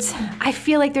words, I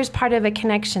feel like there's part of a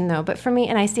connection, though. But for me,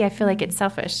 and I feel like it's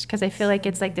selfish because I feel like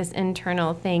it's like this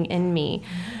internal thing in me.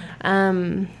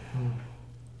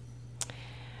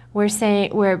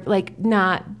 We're like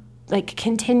not like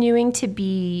continuing to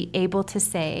be able to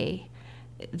say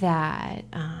that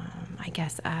I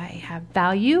guess I have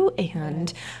value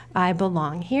and I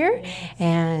belong here.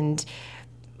 And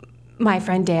my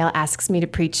friend Dale asks me to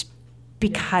preach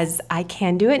because I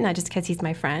can do it, not just because he's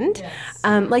my friend.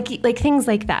 Like things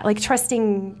like that, like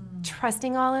trusting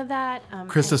all of that.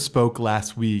 Krista spoke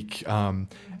last week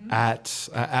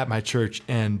at my church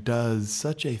and does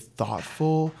such a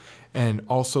thoughtful and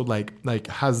also like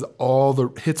hits all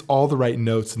the right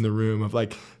notes in the room of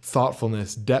like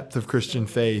thoughtfulness, depth of Christian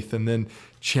faith, and then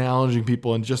challenging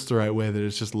people in just the right way that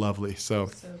it's just lovely. So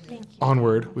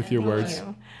onward with your words.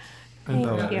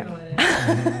 Thank you.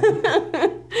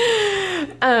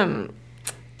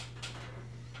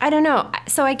 I don't know.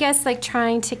 So I guess like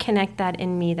trying to connect that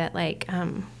in me that like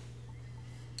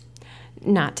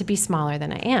not to be smaller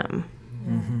than I am.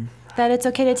 Mm-hmm. That it's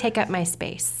okay to take up my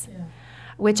space. Yeah.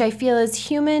 Which I feel is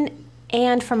human,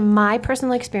 and from my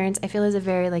personal experience, I feel is a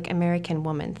very like American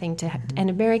woman thing an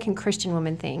American Christian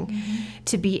woman thing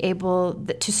to be able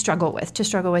to struggle with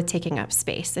taking up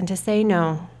space and to say,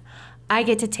 no, I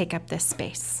get to take up this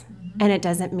space. And it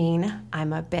doesn't mean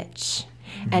I'm a bitch.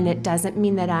 And it doesn't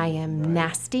mean that I am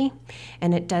nasty.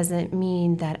 And it doesn't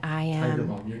mean that I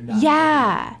am...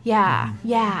 Yeah.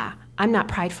 I'm not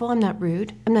prideful. I'm not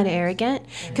rude. I'm not arrogant.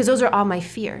 Because those are all my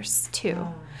fears, too.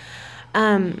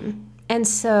 And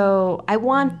so I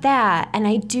want that. And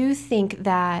I do think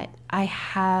that I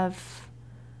have...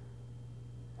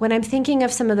 When I'm thinking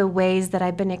of some of the ways that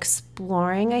I've been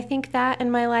exploring, I think that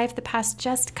in my life the past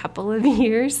just couple of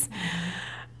years...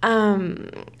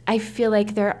 I feel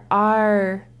like there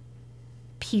are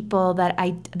people that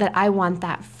I want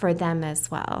that for them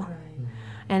as well, right.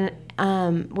 And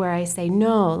where I say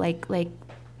no, like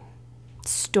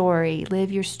story,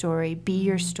 live your story, be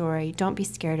your story, don't be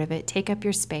scared of it, take up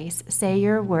your space, say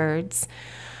your words.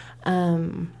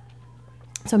 So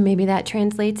maybe that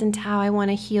translates into how I want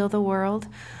to heal the world.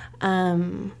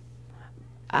 I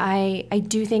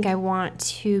do think I want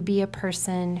to be a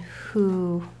person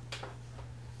who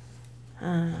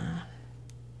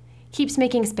keeps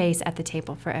making space at the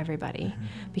table for everybody,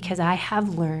 because I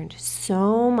have learned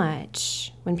so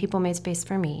much when people made space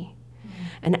for me,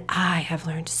 and I have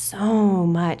learned so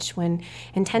much when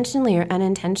intentionally or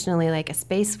unintentionally, like a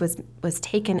space was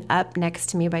taken up next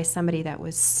to me by somebody that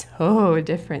was so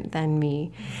different than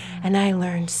me, and I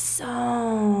learned so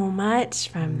much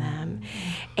from them,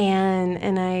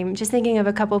 and I'm just thinking of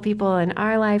a couple people in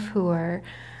our life who are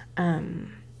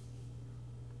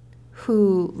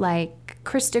who, like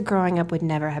Krista growing up, would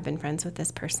never have been friends with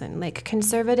this person. Like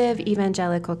conservative,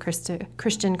 evangelical Christian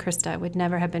Krista would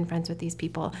never have been friends with these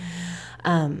people.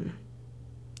 And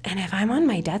if I'm on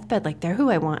my deathbed, like they're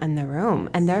who I want in the room,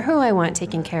 and they're who I want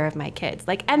taking care of my kids.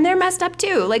 Like, and they're messed up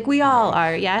too, like we all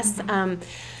are, yes? And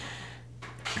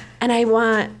I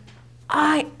want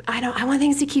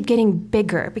things to keep getting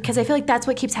bigger, because I feel like that's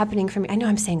what keeps happening for me. I know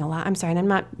I'm saying a lot. I'm sorry, and I'm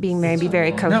not being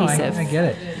very cohesive. No, I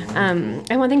get it.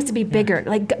 I want things to be bigger,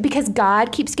 like because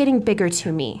God keeps getting bigger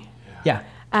to me. Yeah.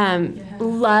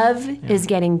 Love is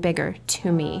getting bigger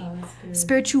to me.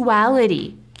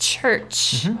 Spirituality,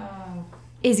 church,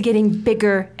 is getting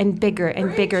bigger and bigger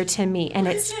and bigger to me, and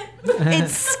it's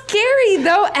scary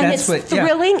though, and it's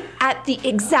thrilling at the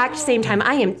exact same time.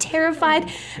 I am terrified,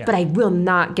 but I will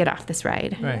not get off this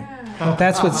ride. Right.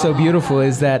 That's what's so beautiful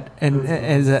is that,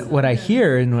 and what I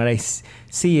hear and what I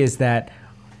see is that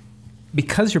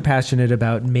because you're passionate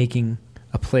about making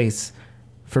a place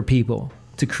for people,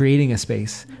 to creating a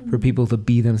space for people to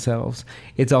be themselves,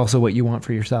 it's also what you want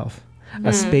for yourself.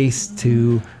 A space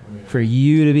for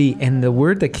you to be. And the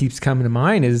word that keeps coming to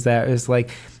mind is actually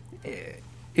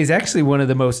one of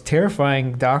the most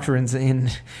terrifying doctrines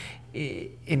in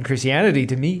Christianity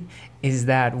to me, is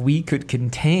that we could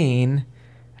contain.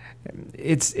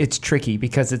 It's tricky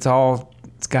because it's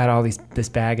got all this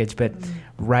baggage, but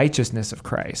righteousness of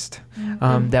Christ,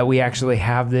 that we actually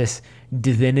have this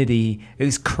divinity,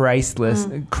 this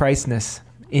Christness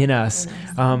in us,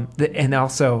 and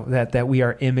also that we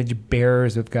are image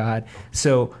bearers of God.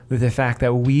 So the fact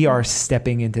that we are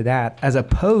stepping into that, as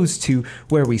opposed to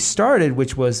where we started,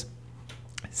 which was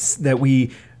that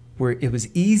it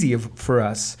was easy for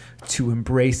us to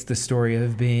embrace the story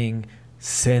of being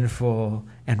sinful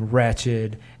and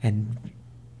wretched and,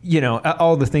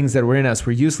 all the things that were in us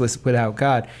were useless without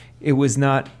God. It was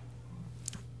not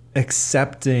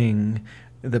accepting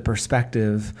the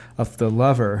perspective of the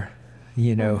lover,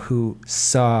 who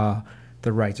saw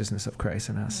the righteousness of Christ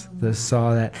in us,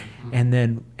 saw that, and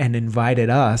invited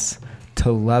us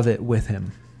to love it with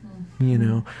him,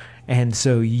 And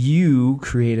so you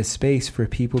create a space for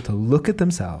people to look at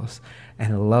themselves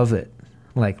and love it,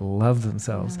 like love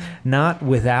themselves, not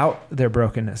without their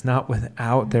brokenness, not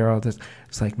without their all this.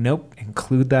 It's like, nope,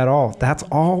 include that all. That's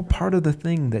all part of the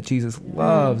thing that Jesus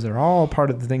loves. They're all part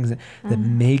of the things that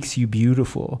makes you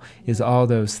beautiful, is all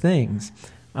those things.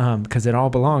 Because it all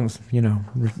belongs,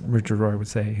 Richard Rohr would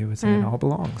say, it all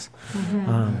belongs.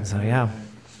 So, yeah.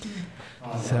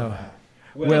 So,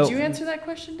 well, did you answer that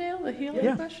question, Dale? The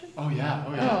healing question? Oh, yeah.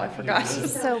 Oh, I forgot.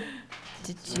 So,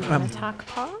 did you want to talk,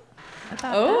 Paul?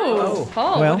 Paul,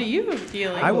 well, what are you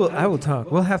feeling? I will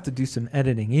talk. We'll have to do some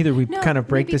editing. Either we kind of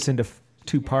break this into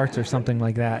 2 parts or something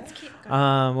like that.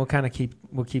 We'll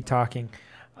keep talking.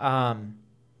 Because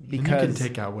you can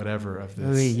take out whatever of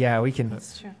this. we can.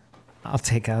 That's true. I'll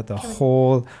take out the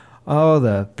whole,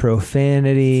 the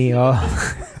profanity.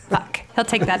 Fuck, he'll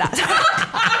take that out.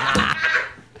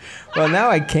 Well, now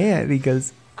I can't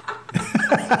because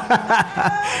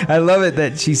I love it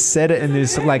that she said it and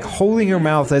is like holding her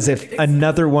mouth as if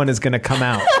another one is going to come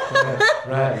out.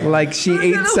 Right. Like she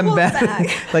ate some bad,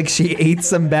 like she ate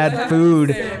some bad food,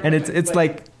 and it's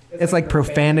like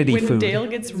profanity when food. Dale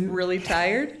gets really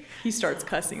tired, he starts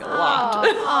cussing a lot.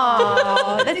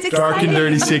 Oh, that's exciting. Dark and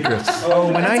dirty secrets.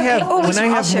 Oh, when I have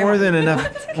more than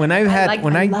enough, when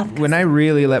I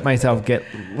really let myself get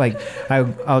like,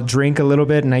 I'll drink a little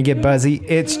bit and I get buzzy.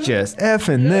 It's just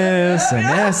effing this and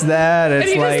that's that.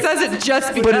 It's And he like, just does it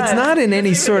just because. but it's not in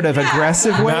any sort of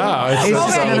aggressive way. No, it's just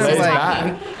just kind of laid like,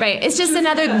 back. Right. It's just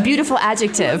another beautiful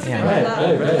adjective.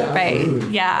 Right.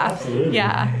 Yeah.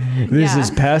 Yeah. this is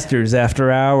Pastors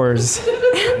After Hours.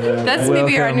 That's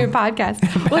maybe our new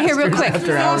podcast. Well, here, real quick.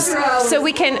 So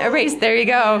we can erase. There you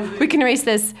go. We can erase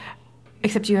this.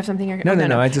 Except you have something.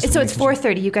 No. I just. So it's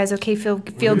 4:30. You guys okay? Feel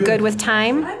good with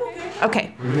time?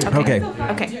 Okay. Okay.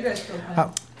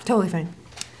 Totally fine.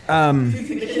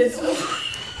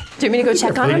 Do you want me to go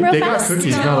check on them real They fast? got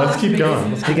cookies. No, let's keep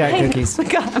going. They got cookies. We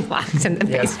got them locked in the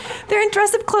base. They're in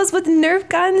dress-up clothes with Nerf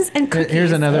guns and cookies.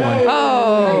 Here's another one.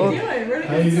 Oh.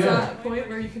 Point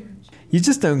where you can. You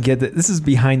just don't get that. This is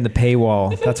behind the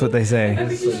paywall. That's what they say.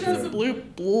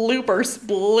 Bloopers.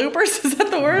 Is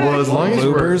that the word? Well, as long as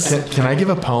can I give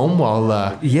a poem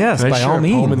while? Yes, can I by share all a poem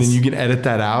means. and then you can edit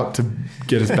that out to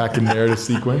get us back in narrative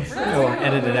sequence. Oh,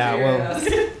 edit it out. Well,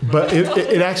 But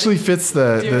it actually fits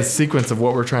the sequence of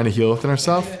what we're trying to heal within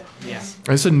ourselves. yes.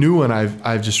 It's a new one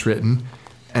I've just written,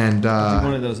 and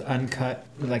One of those uncut,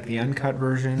 like the uncut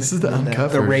version. This is the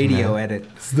uncut the version, radio man.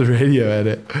 edit. This is the radio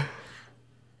edit.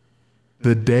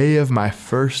 The day of my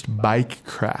first bike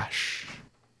crash,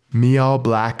 me all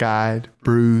black-eyed,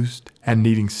 bruised, and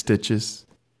needing stitches.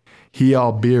 He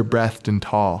all beer-breathed and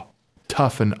tall,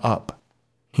 toughen up,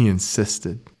 he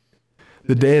insisted.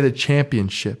 The day of the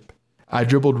championship, I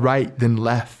dribbled right, then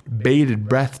left, bated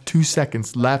breath, 2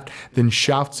 seconds left, then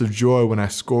shouts of joy when I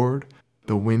scored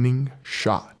the winning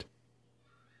shot.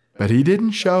 But he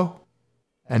didn't show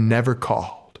and never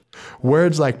called.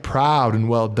 Words like proud and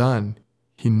well done,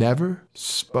 he never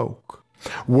spoke.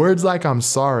 Words like I'm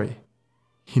sorry,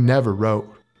 he never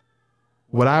wrote.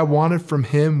 What I wanted from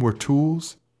him were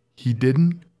tools he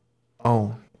didn't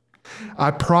own. I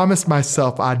promised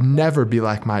myself I'd never be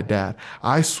like my dad.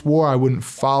 I swore I wouldn't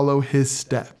follow his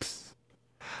steps.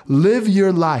 Live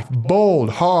your life, bold,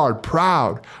 hard,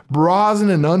 proud, brazen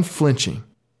and unflinching.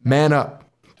 Man up,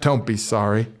 don't be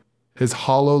sorry. His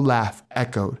hollow laugh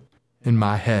echoed in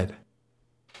my head.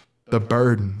 The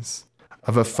burdens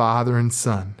of a father and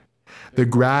son, the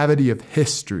gravity of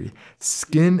history,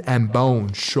 skin and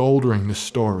bone shouldering the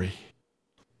story.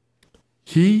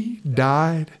 He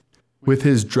died with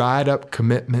his dried up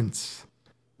commitments,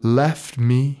 left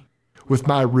me with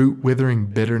my root withering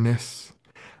bitterness.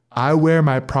 I wear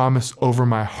my promise over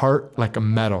my heart like a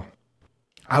medal.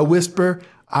 I whisper,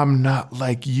 I'm not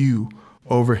like you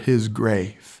over his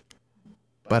grave,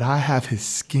 but I have his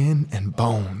skin and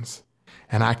bones,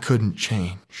 and I couldn't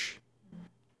change.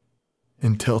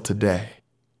 Until today.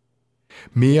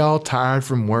 Me all tired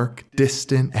from work,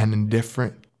 distant and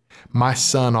indifferent. My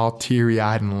son all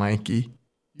teary-eyed and lanky.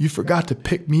 You forgot to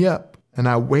pick me up, and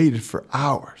I waited for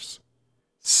hours.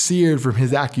 Seared from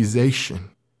his accusation,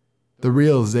 the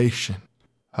realization,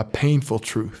 a painful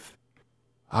truth.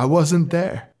 I wasn't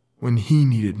there when he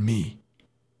needed me.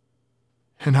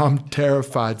 And I'm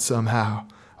terrified somehow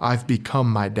I've become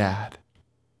my dad.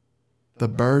 The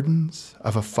burdens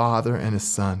of a father and a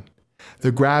son,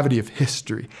 the gravity of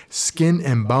history, skin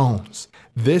and bones,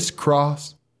 this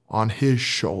cross on his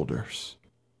shoulders.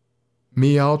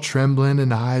 Me all trembling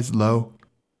and eyes low,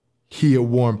 he a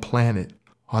warm planet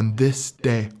on this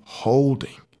day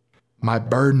holding my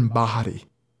burdened body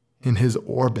in his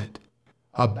orbit,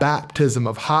 a baptism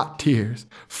of hot tears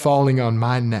falling on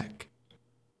my neck,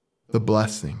 the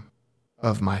blessing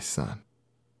of my son.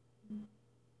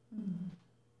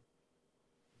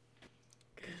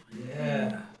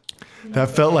 Yeah.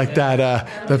 That felt like that.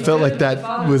 That felt like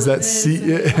that was that.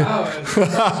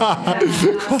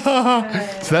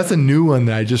 So that's a new one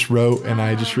that I just wrote and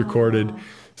I just recorded.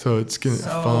 So it's gonna be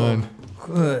fun.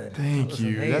 Good. Thank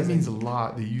you. That amazing. means a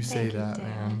lot that you say that,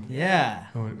 man. Yeah.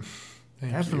 Oh,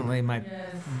 thank Definitely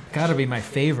gotta be my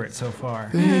favorite so far.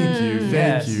 you. Thank you. Thank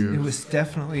Yes, you. It was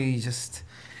definitely just,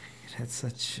 it had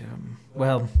such,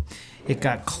 it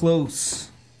got close.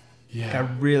 Yeah.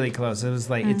 Got really close. It was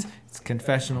like, it's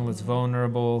confessional, it's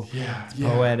vulnerable, Yeah. it's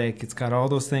poetic, it's got all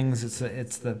those things.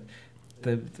 It's the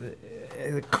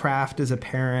craft as a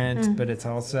parent, but it's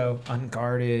also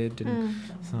unguarded, and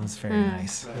so it's very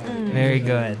nice. Very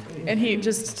good. And he,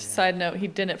 just side note, he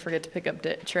didn't forget to pick up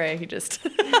Trey. He just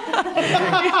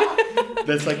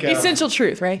That's like essential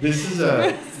truth, right?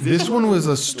 This one was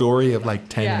a story of like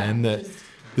 10 Yeah. men that.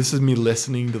 This is me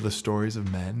listening to the stories of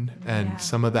men and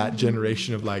some of that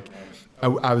generation of like,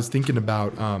 I was thinking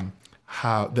about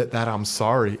how that I'm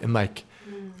sorry and like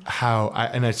how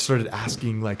I started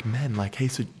asking like men like, hey,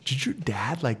 so did your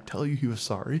dad like tell you he was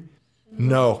sorry?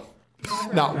 No,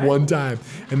 not one time.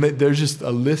 And there's just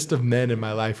a list of men in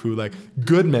my life who like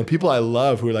good men, people I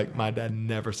love who are like, my dad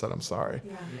never said I'm sorry.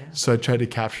 So I tried to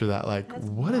capture that like,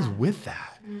 what is with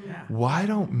that? Why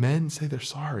don't men say they're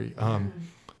sorry?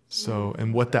 So,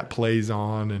 and what that plays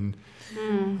on and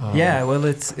Yeah, well,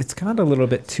 it's got a little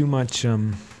bit too much.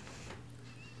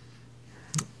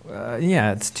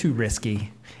 It's too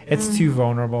risky. It's too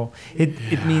vulnerable.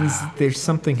 It means there's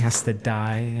something has to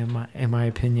die, in my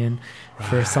opinion,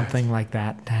 for something like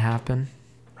that to happen.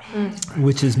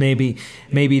 Which is maybe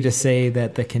to say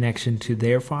that the connection to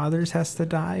their fathers has to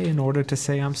die in order to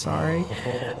say I'm sorry,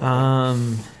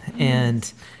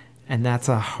 and that's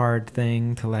a hard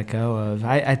thing to let go of.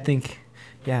 I think,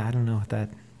 I don't know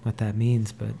what that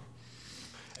means, but.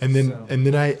 And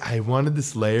then I wanted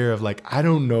this layer of like, I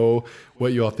don't know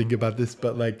what you all think about this,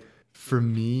 but like for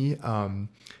me,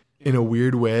 in a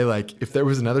weird way, like if there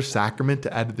was another sacrament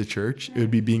to add to the church, it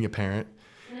would be being a parent.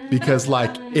 Because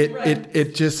like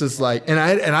it just is like, and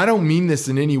I don't mean this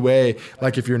in any way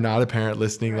like if you're not a parent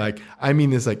listening, like I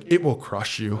mean this like it will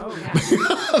crush you.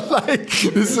 Like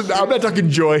this is, I'm not talking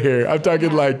joy here. I'm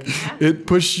talking like it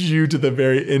pushes you to the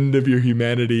very end of your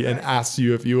humanity and asks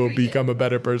you if you will become a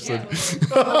better person. It's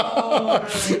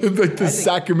like the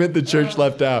sacrament the church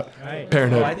left out.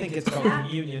 Parenthood. I think it's called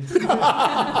communion.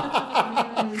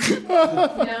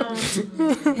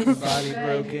 Body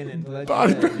broken and blood.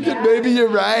 Body broken, maybe you're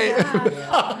right.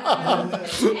 And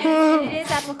it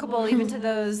is applicable even to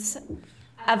those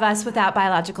of us without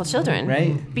biological children.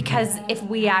 Right. Because if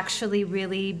we actually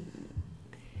really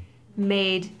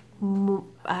made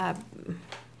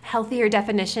healthier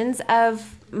definitions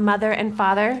of mother and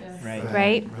father,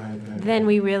 right? Then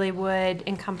we really would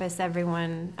encompass every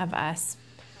one of us,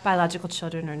 biological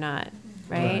children or not,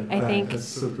 right? I think That's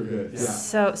super good. Yeah.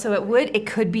 so it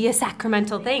could be a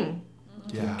sacramental thing.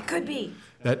 Yeah. It could be.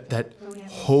 That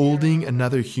holding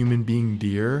another human being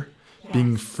dear,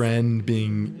 being friend,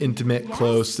 being intimate,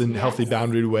 close, in healthy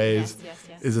boundaried ways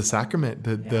is a sacrament.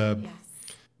 The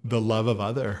love of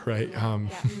other, right? Hard,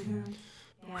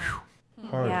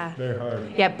 very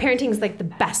hard. Yeah, parenting is like the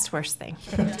best worst thing.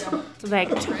 Like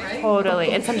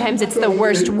totally. And sometimes it's the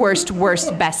worst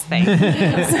best thing.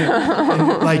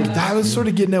 Like that was sort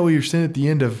of getting at what you're saying at the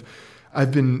end of,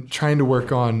 I've been trying to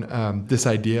work on this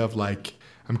idea of like,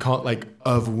 I'm calling it like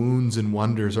of wounds and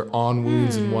wonders or on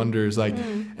wounds and wonders. Like,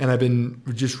 and I've been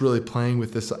just really playing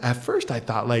with this. At first I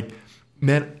thought like,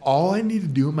 man, all I need to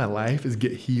do in my life is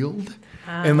get healed.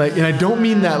 And I don't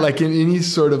mean that like in any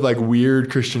sort of like weird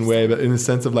Christian way, but in the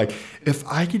sense of like, if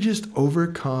I could just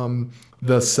overcome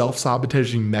the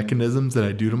self-sabotaging mechanisms that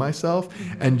I do to myself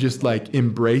and just like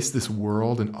embrace this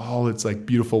world and all its like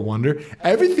beautiful wonder,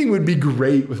 everything would be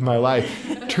great with my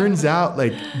life. Turns out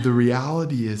like the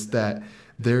reality is that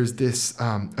there's this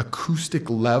acoustic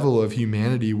level of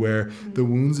humanity where the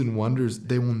wounds and wonders,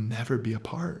 they will never be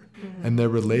apart. And they're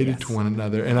related to one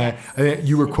another. And I think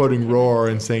you were quoting Roar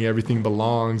and saying everything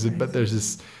belongs, but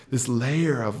there's this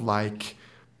layer of like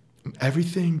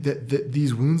everything that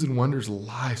these wounds and wonders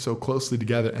lie so closely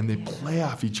together, and they play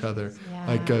off each other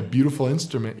like a beautiful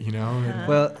instrument, you know. And,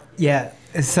 Well, yeah,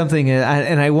 it's something,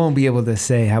 and I won't be able to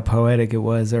say how poetic it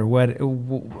was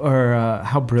or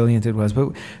how brilliant it was.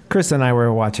 But Chris and I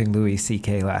were watching Louis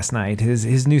C.K. last night.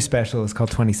 His new special is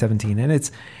called 2017, and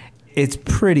it's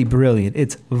pretty brilliant.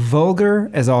 It's vulgar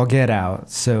as all get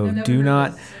out. So do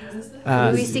not.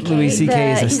 Louis C.K. Louis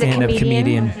C.K. is a He's a stand-up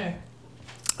comedian.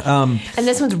 And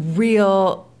this one's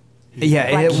real.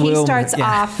 Yeah, Like it he will. starts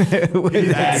off.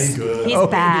 that's good. He's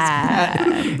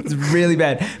bad. It's really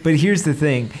bad. But here's the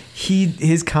thing: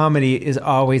 his comedy is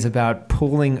always about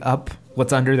pulling up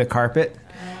what's under the carpet.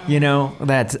 You know,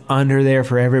 that's under there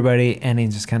for everybody, and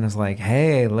he's just kind of like,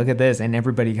 "Hey, look at this," and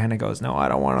everybody kind of goes, "No, I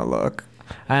don't want to look.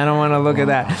 I don't want to look at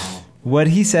that." What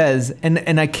he says,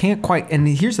 and I can't quite. And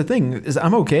here's the thing: is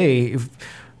I'm okay if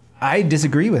I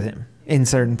disagree with him in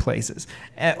certain places,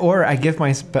 or I give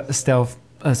myself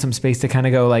some space to kind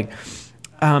of go like,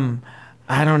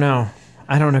 I don't know,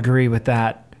 I don't agree with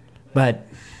that, but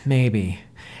maybe,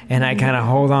 and I kind of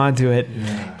hold on to it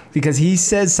because he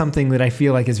says something that I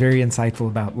feel like is very insightful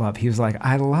about love. He was like,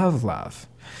 I love love,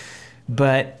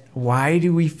 but why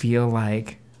do we feel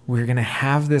like we're gonna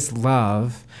have this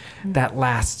love that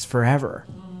lasts forever?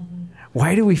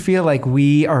 Why do we feel like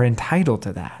we are entitled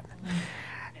to that?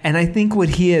 And I think what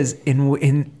he is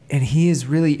and he is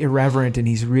really irreverent, and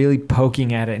he's really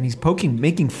poking at it, and he's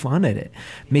making fun at it,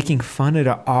 making fun at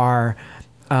our,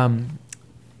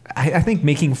 I think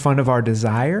making fun of our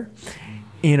desire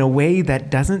in a way that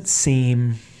doesn't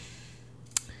seem,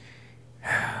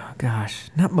 gosh,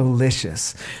 not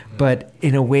malicious, but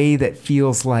in a way that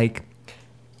feels like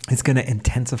it's going to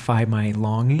intensify my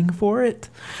longing for it.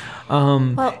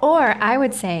 Well, or I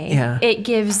would say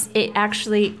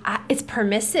it's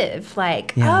permissive.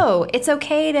 Like, oh, it's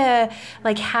okay to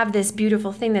like have this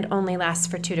beautiful thing that only lasts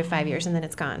for 2 to 5 years and then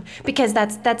it's gone, because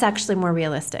that's actually more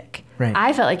realistic. Right.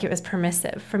 I felt like it was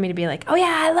permissive for me to be like, oh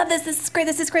yeah, I love this. This is great.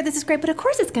 This is great. This is great. But of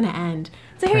course it's going to end.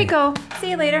 So here you go.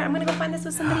 See you later. I'm going to go find this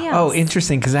with somebody else. Oh,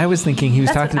 interesting. Because I was thinking he was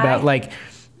That's talking what about like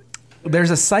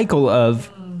there's a cycle of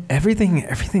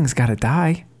everything's got to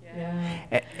die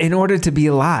in order to be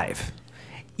alive.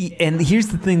 And here's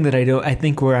the thing that I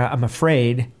think where I'm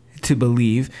afraid to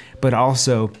believe, but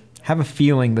also have a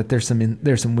feeling that there's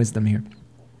some wisdom here.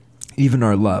 Even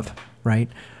our love, right?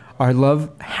 Our love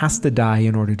has to die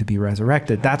in order to be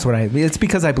resurrected. That's what it's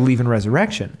because I believe in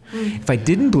resurrection. If I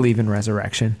didn't believe in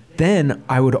resurrection, then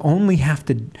I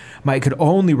could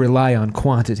only rely on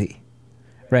quantity,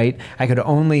 right? I could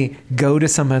only go to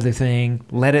some other thing,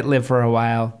 let it live for a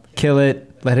while, kill it,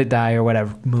 let it die or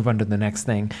whatever, move on to the next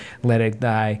thing, let it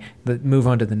die, move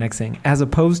on to the next thing, as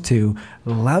opposed to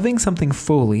loving something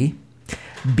fully,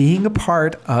 being a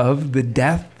part of the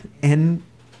death and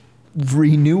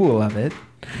renewal of it.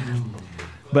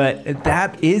 But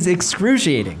that is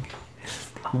excruciating.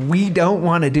 We don't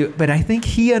want to do it. But I think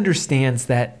he understands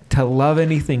that to love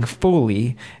anything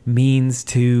fully means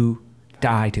to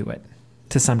die to it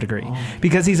to some degree,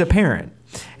 because he's a parent.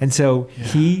 And so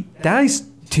he dies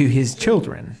to his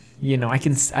children. You know, I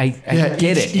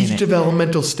get it. Each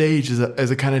developmental stage is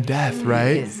a kind of death,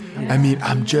 right? I mean,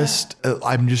 I'm just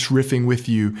riffing with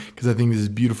you because I think this is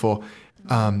beautiful.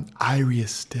 Irie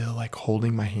is still like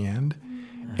holding my hand,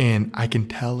 and I can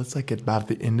tell it's like about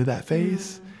the end of that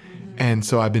phase. And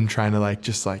so I've been trying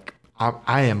to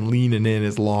I am leaning in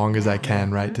as long as I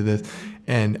can, right, to this.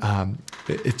 And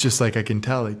it's just like I can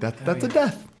tell like that's a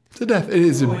death. It's a death. It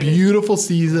is a beautiful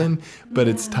season, but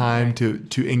it's time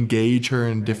to engage her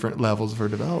in different levels of her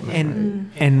development.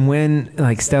 And when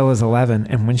like Stella's 11,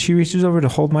 and when she reaches over to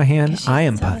hold my hand, I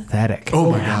am pathetic.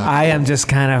 Oh my God. I am just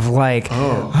kind of like,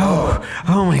 oh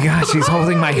my God, she's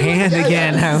holding my hand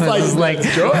again. I was like,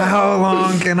 how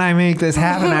long can I make this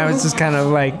happen? I was just kind of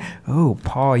like, oh,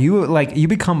 Paul, you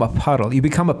become a puddle, you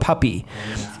become a puppy,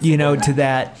 you know, to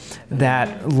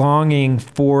that longing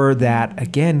for that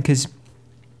again, because.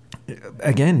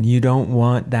 Again, you don't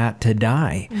want that to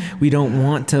die. We don't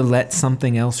want to let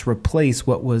something else replace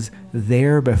what was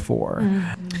there before.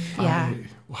 Yeah.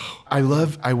 I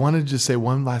wanted to just say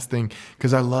one last thing,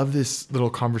 because I love this little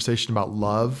conversation about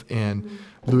love and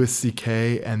Louis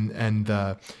C.K. and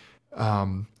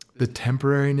the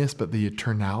temporariness, but the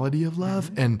eternality of love.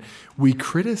 And we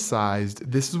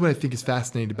criticized, this is what I think is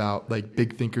fascinating about like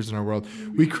big thinkers in our world.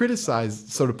 We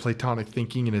criticized sort of Platonic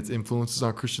thinking and its influences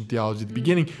on Christian theology at the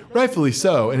beginning, rightfully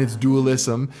so, and its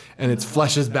dualism and its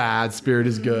flesh is bad, spirit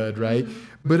is good, right?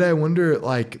 But I wonder,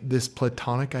 like, this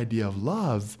Platonic idea of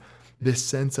love, this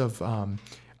sense of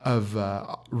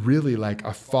really like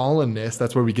a fallenness.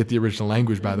 That's where we get the original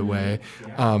language, by the way.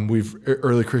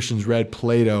 Early Christians read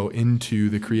Plato into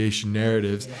the creation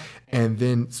narratives, and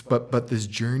then but this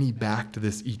journey back to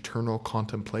this eternal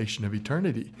contemplation of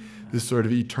eternity, this sort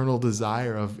of eternal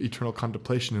desire of eternal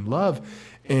contemplation and love.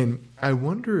 And I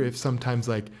wonder if sometimes,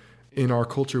 like, in our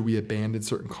culture, we abandon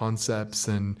certain concepts,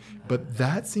 but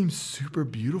that seems super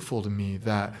beautiful to me,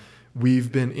 that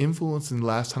we've been influenced in the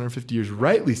last 150 years,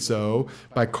 rightly so,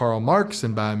 by Karl Marx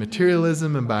and by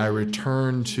materialism and by a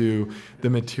return to the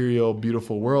material,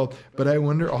 beautiful world. But I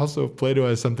wonder also if Plato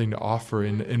has something to offer,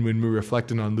 and when we're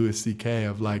reflecting on Louis C.K.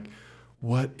 of like,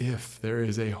 what if there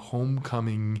is a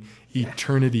homecoming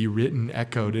eternity written,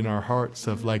 echoed in our hearts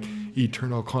of like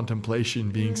eternal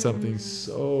contemplation being something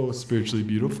so spiritually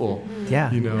beautiful?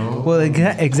 Yeah. You know? Well,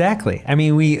 exactly. I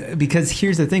mean, because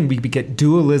here's the thing: we get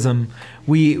dualism.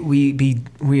 We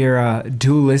are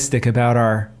dualistic about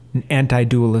our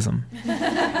anti-dualism.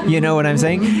 You know what I'm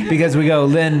saying? Because we go,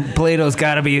 then Plato's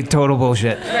got to be total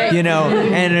bullshit, you know?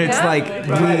 And it's like,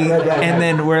 and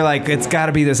then we're like, it's got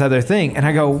to be this other thing. And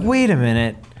I go, wait a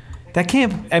minute. That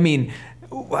can't, I mean,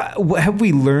 have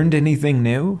we learned anything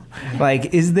new?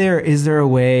 Like, is there a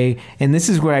way, and this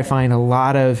is where I find a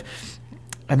lot of,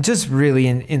 I'm just really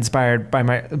inspired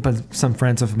by some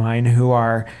friends of mine who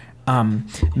are,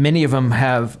 many of them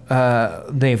have,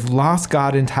 they've lost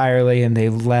God entirely, and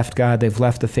they've left God. They've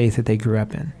left the faith that they grew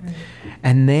up in.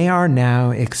 And they are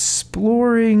now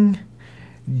exploring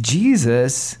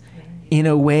Jesus in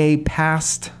a way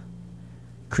past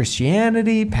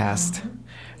Christianity, past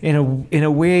in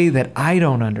a way that I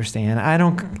don't understand. I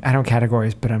don't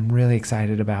categorize, but I'm really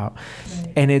excited about.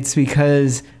 And it's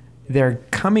because they're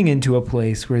coming into a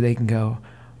place where they can go,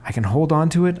 I can hold on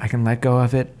to it, I can let go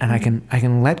of it, and I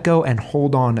can let go and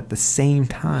hold on at the same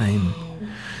time.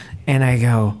 And I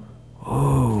go,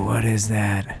 oh, what is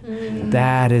that?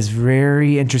 That is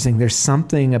very interesting. There's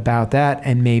something about that,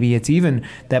 and maybe it's even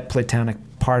that Platonic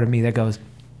part of me that goes,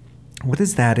 what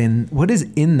is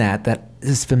in that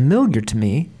is familiar to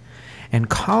me and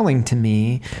calling to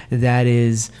me, that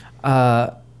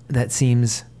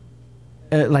seems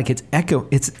like it's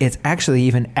actually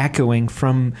even echoing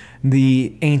from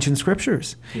the ancient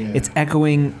scriptures. Yeah. It's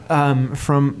echoing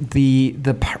from the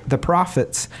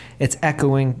prophets. It's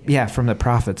echoing, from the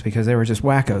prophets, because they were just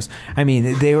wackos. I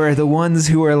mean, they were the ones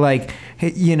who were like,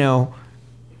 you know,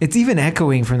 it's even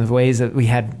echoing from the ways that we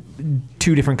had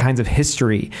two different kinds of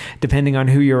history, depending on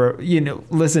who you're,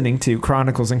 listening to,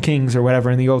 Chronicles and Kings or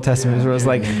whatever in the Old Testament. It was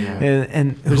like,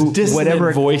 and there's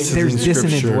dissonant voices. There's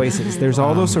dissonant voices. There's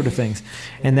all those sort of things,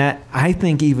 and that, I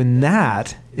think even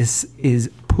that is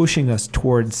pushing us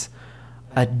towards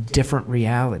a different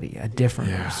reality, a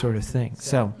different sort of thing.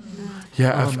 So,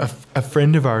 a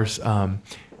friend of ours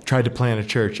tried to plant a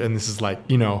church, and this is like,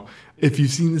 if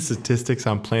you've seen the statistics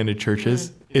on planted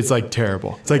churches, it's like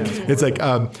terrible. It's like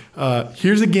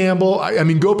here's a gamble. I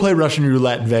mean, go play Russian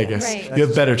roulette in Vegas. Right. You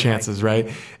have better chances,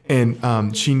 right?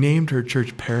 And she named her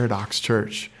church Paradox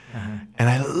Church, and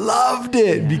I loved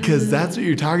it because that's what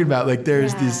you're talking about. Like,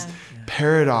 there's this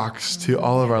paradox to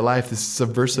all of our life, this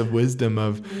subversive wisdom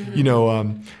of,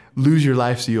 lose your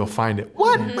life so you'll find it.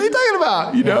 What are you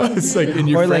talking about? It's like in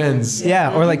your friends.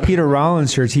 Or like Peter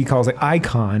Rollins' church, he calls it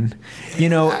Icon,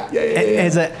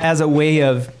 as a way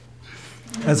of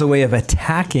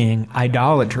attacking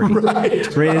idolatry, right?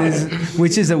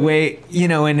 Which is a way,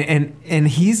 and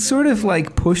he's sort of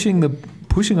like pushing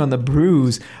on the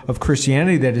bruise of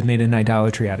Christianity that has made an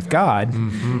idolatry out of God,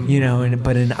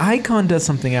 but an icon does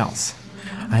something else.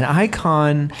 An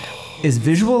icon is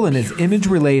visual and is image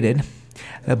related,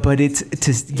 but it's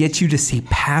to get you to see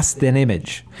past that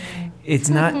image. It's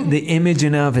not the image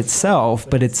in of itself,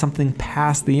 but it's something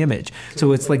past the image.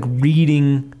 So it's like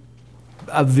reading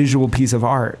a visual piece of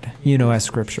art, as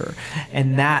scripture.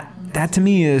 And that to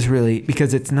me is really,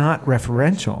 because it's not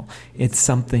referential, it's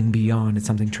something beyond, it's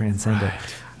something transcendent.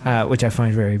 Which I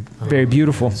find very, very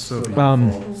beautiful. So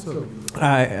beautiful.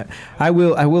 I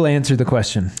will answer the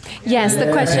question. Yes,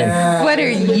 the question. What are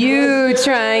you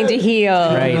trying to heal?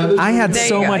 Right. I had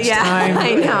so much time.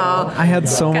 I know. I had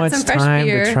so much time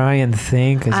to try and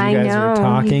think as you guys were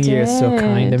talking. You guys so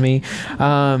kind to me.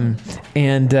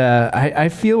 And I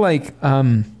feel like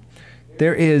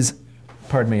there is.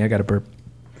 Pardon me. I got a burp.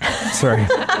 Sorry.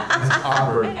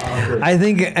 Awkward. I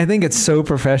think it's so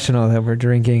professional that we're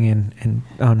drinking and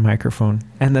on microphone,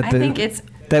 and that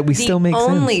that we still make sense.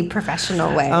 The only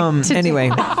professional way. Anyway,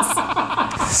 do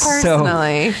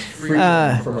personally,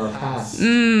 from our past.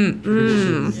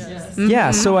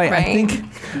 So I think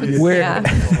where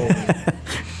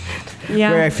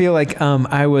where I feel like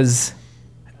I was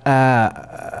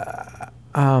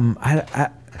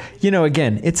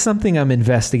Again, it's something I'm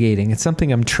investigating. It's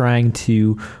something I'm trying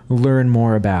to learn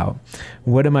more about.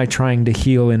 What am I trying to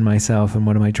heal in myself, and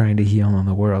what am I trying to heal in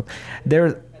the world?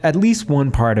 There's at least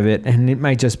one part of it, and it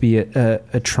might just be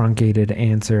a truncated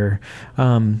answer,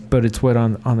 but it's what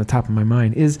on the top of my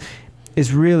mind is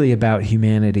really about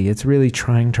humanity. It's really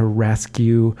trying to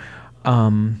rescue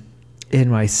in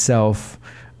myself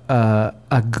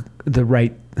the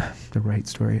right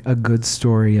story, a good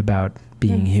story about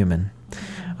being human.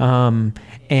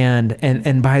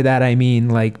 And by that I mean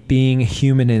like being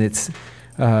human in its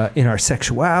in our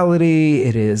sexuality.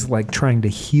 It is like trying to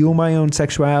heal my own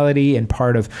sexuality, and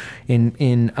part of in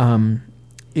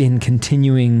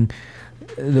continuing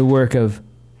the work of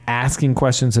asking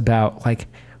questions about like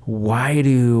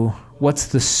what's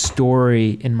the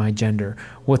story in my gender?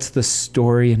 What's the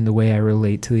story in the way I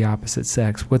relate to the opposite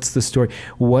sex? What's the story?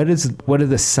 What are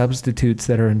the substitutes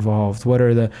that are involved?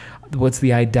 What's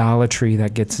the idolatry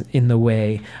that gets in the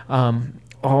way?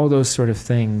 All those sort of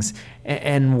things,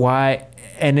 and why?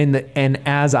 And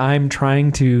as I'm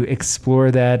trying to explore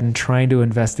that and trying to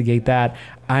investigate that,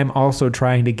 I'm also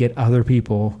trying to get other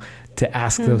people to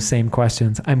ask those same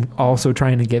questions. I'm also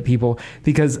trying to get people,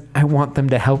 because I want them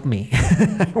to help me.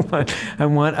 I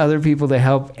want other people to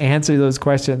help answer those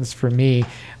questions for me,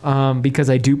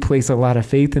 because I do place a lot of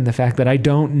faith in the fact that I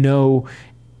don't know,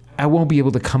 I won't be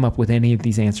able to come up with any of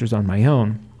these answers on my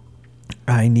own.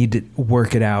 I need to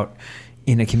work it out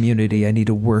in a community. I need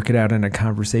to work it out in a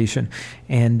conversation.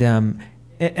 And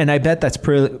I bet that's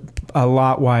a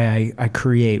lot why I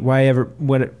create,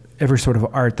 whatever sort of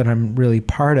art that I'm really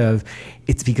part of.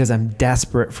 It's because I'm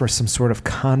desperate for some sort of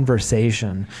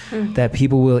conversation that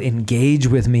people will engage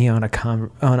with me on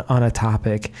a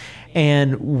topic.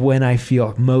 And when I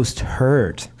feel most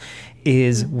hurt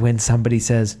is when somebody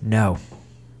says, no,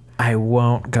 I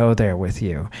won't go there with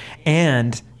you.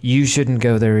 And you shouldn't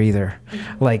go there either.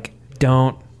 Like,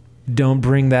 don't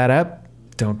bring that up.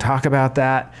 Don't talk about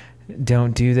that.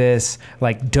 Don't do this.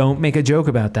 Like, don't make a joke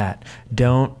about that.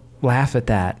 Don't laugh at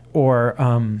that. Or,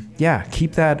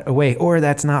 keep that away. Or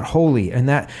that's not holy. And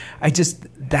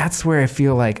that's where I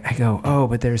feel like I go, oh,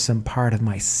 but there's some part of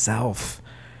myself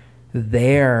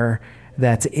there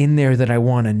that's in there that I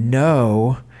want to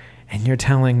know. And you're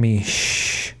telling me,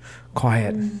 shh,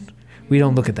 quiet. We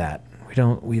don't look at that.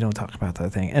 We don't talk about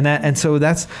that thing. And so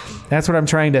that's what I'm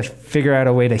trying to figure out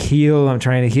a way to heal. I'm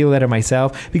trying to heal that in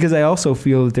myself, because I also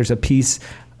feel that there's a piece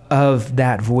of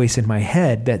that voice in my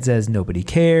head that says nobody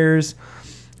cares.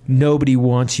 Nobody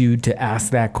wants you to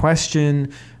ask that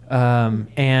question.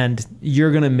 And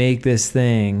you're going to make this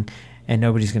thing and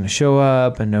nobody's going to show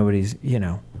up, and nobody's,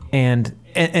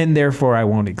 and therefore I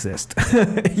won't exist,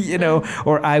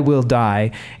 or I will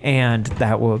die, and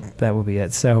that will be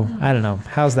it. So I don't know.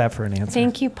 How's that for an answer?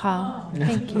 Thank you, Paul.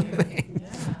 Thank you.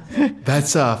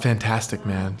 That's fantastic,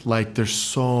 man. Like, there's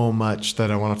so much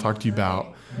that I want to talk to you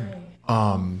about.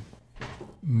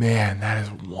 Man, that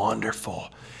is wonderful.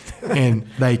 And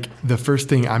like, the first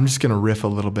thing, I'm just going to riff a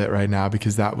little bit right now,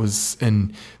 because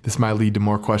and this might lead to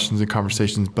more questions and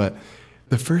conversations, but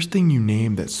the first thing you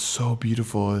named that's so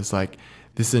beautiful is like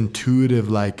this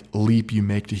intuitive like leap you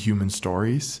make to human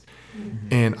stories. Mm-hmm.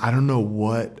 And I don't know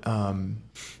what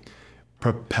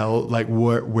propelled, like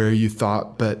where you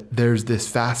thought, but there's this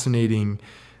fascinating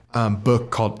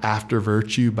book called After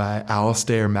Virtue by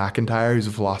Alasdair MacIntyre, who's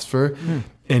a philosopher. Mm.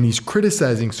 And he's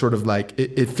criticizing sort of like,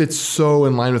 it fits so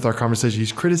in line with our conversation.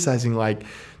 He's criticizing like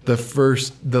the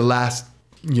last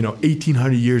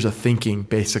 1,800 years of thinking,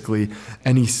 basically.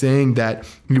 And he's saying that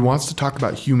he wants to talk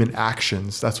about human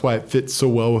actions. That's why it fits so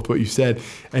well with what you said.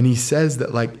 And he says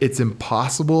that like, it's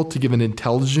impossible to give an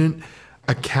intelligent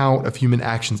account of human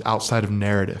actions outside of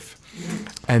narrative.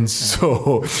 And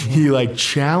so he like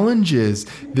challenges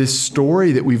this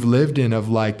story that we've lived in of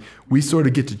like, we sort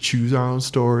of get to choose our own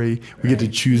story. We get to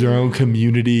choose our own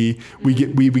community. We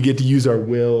get to use our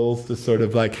wills to sort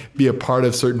of like be a part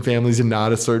of certain families and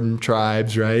not of certain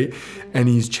tribes, right? And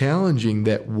he's challenging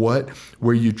that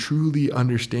where you truly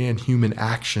understand human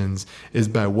actions is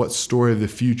by what story of the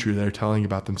future they're telling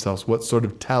about themselves, what sort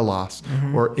of telos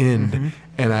or end. Mm-hmm.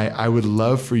 And I would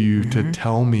love for you to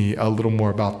tell me a little more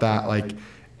about that, like.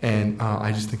 And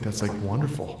I just think that's like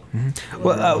wonderful. Mm-hmm.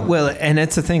 Well, and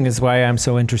that's the thing is why I'm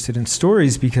so interested in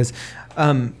stories, because,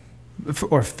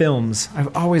 or films.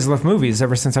 I've always loved movies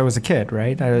ever since I was a kid,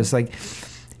 right? I was like,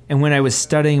 and when I was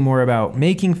studying more about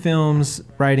making films,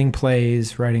 writing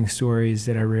plays, writing stories,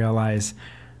 that I realized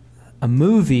a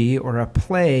movie or a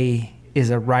play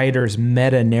is a writer's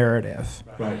meta narrative.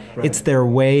 Right. It's their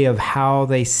way of how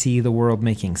they see the world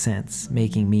making sense,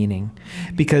 making meaning,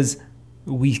 because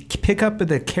we pick up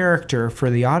the character for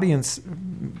the audience,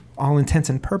 all intents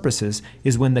and purposes,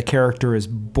 is when the character is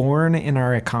born in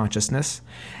our consciousness.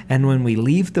 And when we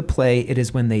leave the play, it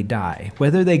is when they die.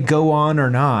 Whether they go on or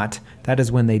not, that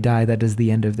is when they die. That is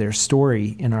the end of their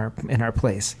story in our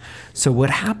place. So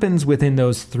what happens within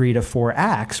those 3 to 4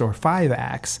 acts or 5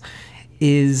 acts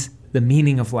is the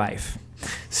meaning of life.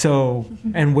 So,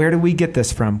 and where do we get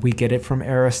this from? We get it from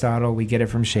Aristotle. We get it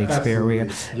from Shakespeare.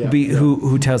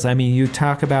 Who tells? I mean, you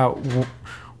talk about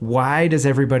why does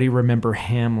everybody remember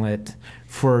Hamlet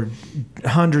for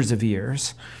hundreds of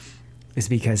years? Is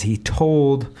because he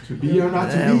told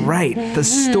the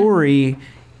story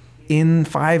in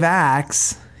 5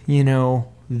 acts. You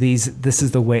know, this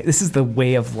is the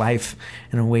way of life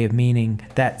and a way of meaning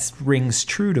that rings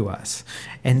true to us,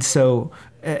 and so.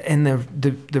 And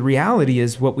the reality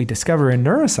is what we discover in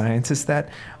neuroscience is that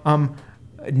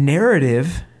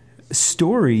narrative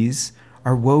stories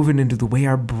are woven into the way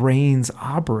our brains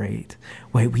operate.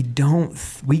 We don't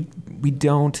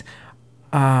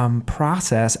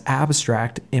process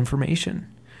abstract information.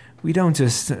 We don't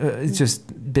it's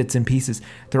just bits and pieces.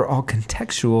 They're all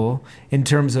contextual in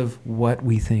terms of what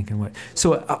we think and what.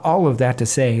 So all of that to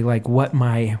say, like what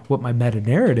my meta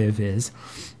narrative is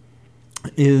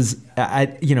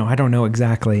I don't know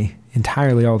exactly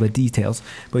entirely all the details,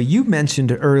 but you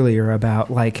mentioned earlier about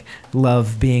like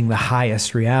love being the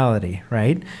highest reality,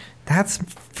 right? That's,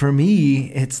 for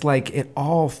me, it's like it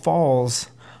all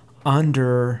falls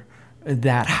under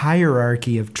that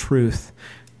hierarchy of truth,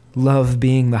 love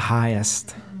being the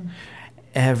highest.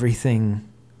 Everything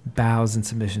bows in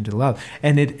submission to love.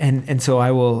 And so I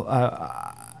will,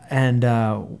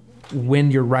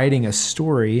 when you're writing a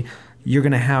story, you're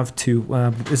going to have to,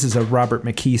 this is a Robert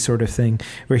McKee sort of thing,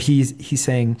 where he's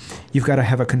saying you've got to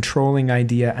have a controlling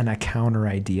idea and a counter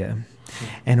idea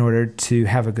in order to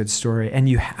have a good story. And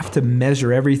you have to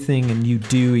measure everything and you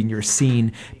do in your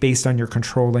scene based on your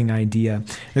controlling idea.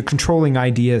 The controlling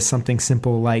idea is something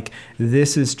simple like,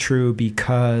 this is true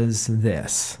because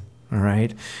this, all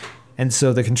right? And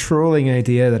so the controlling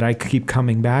idea that I keep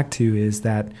coming back to is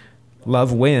that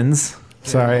love wins.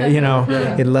 Sorry,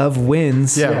 love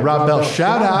wins. Yeah, Rob Bell,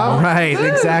 shout out. Right,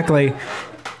 exactly.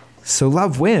 So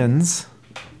love wins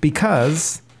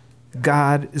because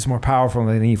God is more powerful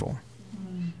than evil.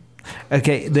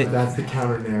 Okay, that's the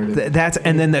counter narrative.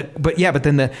 But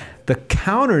then the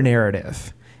counter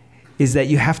narrative is that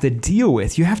you have to deal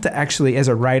with. You have to actually, as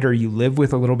a writer, you live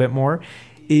with a little bit more.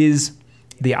 Is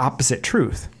the opposite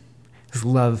truth.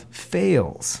 Love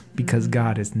fails because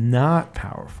God is not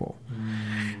powerful.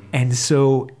 And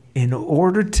so in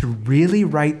order to really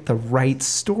write the right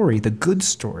story, the good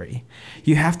story,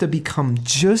 you have to become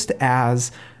just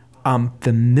as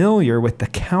familiar with the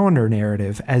counter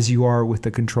narrative as you are with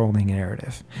the controlling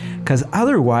narrative. Because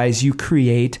otherwise you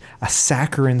create a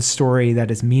saccharine story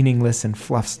that is meaningless and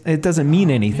fluff. It doesn't mean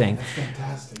anything. That's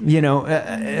fantastic.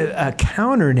 A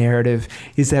counter narrative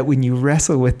is that when you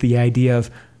wrestle with the idea of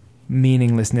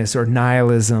meaninglessness or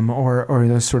nihilism or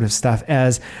those sort of stuff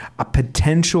as a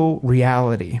potential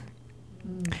reality,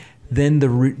 then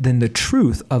the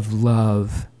truth of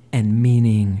love and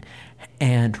meaning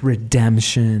and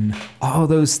redemption, all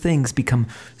those things become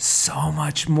so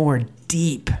much more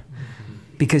deep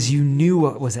because you knew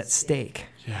what was at stake.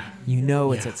 Yeah.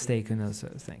 It's at stake in those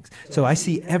things. So I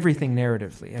see everything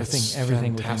narratively. I think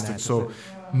everything fantastic. Within that. So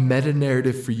meta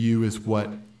narrative for you is what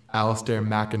Alistair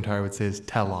McIntyre would say is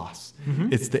telos.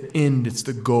 Mm-hmm. It's the end, it's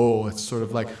the goal, it's sort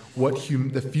of like what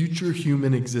the future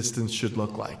human existence should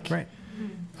look like. Right.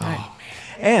 Oh, right.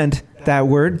 And that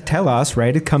word telos,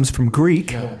 right, it comes from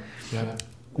Greek. Yeah.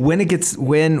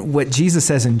 When what Jesus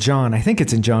says in John, I think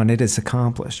it's in John, it is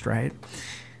accomplished, right?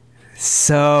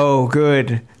 So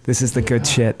good. This is the good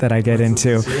shit that I get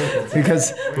into.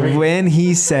 Because when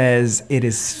he says it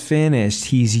is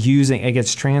finished, it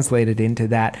gets translated into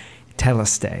that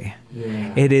telestai.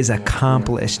 Yeah. It is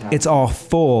accomplished. It's all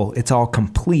full. It's all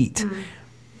complete.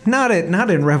 Not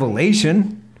in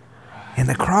Revelation, in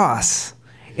the cross.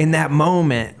 In that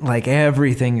moment, like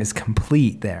everything is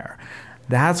complete there.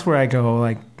 That's where I go.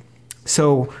 Like,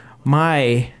 so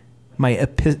my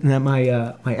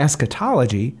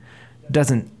eschatology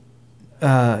doesn't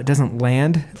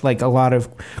land like a lot of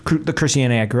the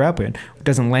Christianity I grew up in.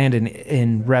 Doesn't land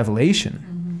in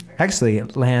Revelation. Actually,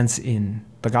 it lands in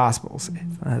the Gospels.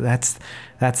 That's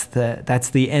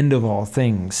the end of all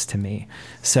things to me.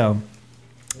 So,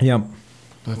 yeah.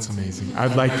 That's amazing. I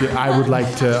would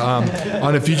like to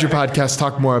on a future podcast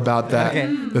talk more about that,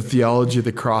 the theology of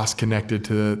the cross connected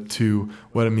to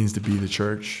what it means to be the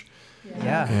church.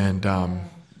 Yeah. And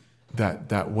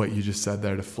that what you just said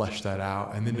there, to flesh that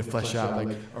out, and then to flesh out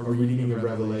like a reading of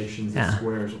Revelations that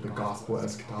squares with the gospel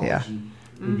eschatology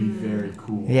would be very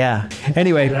cool. Yeah.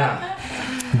 Anyway,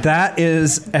 that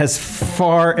is as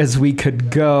far as we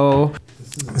could go.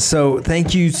 So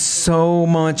thank you so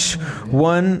much.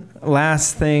 One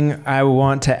last thing I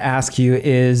want to ask you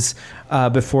is,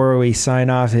 before we sign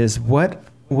off, is what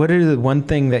are the one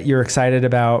thing that you're excited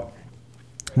about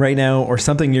right now, or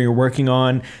something you're working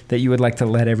on that you would like to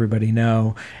let everybody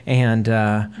know, and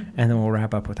then we'll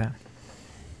wrap up with that.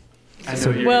 I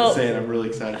know you're going to say it. I'm really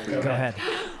excited for you. Go ahead.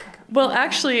 Well,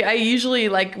 actually, I usually,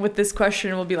 like, with this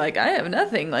question will be like, I have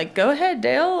nothing. Like, go ahead,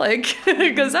 Dale. Like,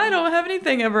 because I don't have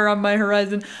anything ever on my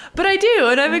horizon. But I do,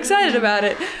 and I'm excited about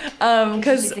it.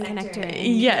 Because,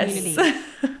 yes.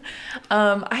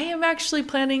 I am actually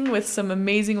planning with some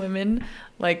amazing women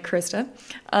like Krista,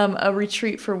 a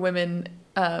retreat for women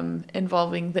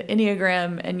involving the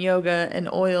Enneagram and yoga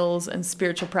and oils and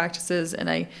spiritual practices.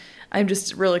 And I'm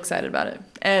just real excited about it.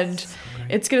 And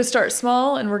it's going to start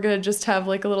small, and we're going to just have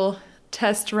like a little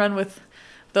test run with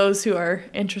those who are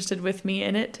interested with me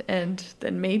in it. And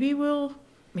then maybe we'll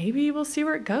see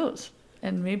where it goes.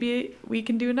 And maybe we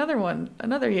can do another one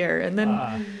another year, and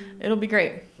then it'll be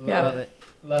great. Love it.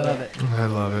 I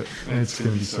love it. It's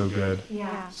going to be so good.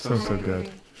 Yeah. So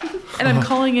good. And I'm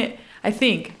calling it, I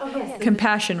think,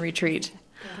 Compassion Retreat.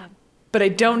 But I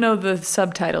don't know the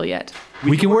subtitle yet.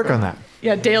 We can work on that.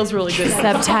 Yeah, Dale's really good.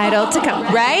 Subtitle to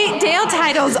come, right? Dale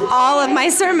titles all of my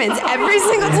sermons every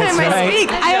single time I speak.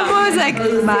 I'm always like,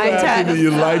 my title. You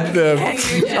liked them.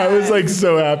 I was like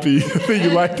so happy that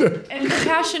you liked them. And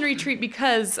Compassion Retreat,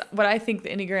 because what I think the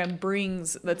Enneagram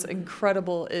brings that's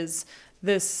incredible is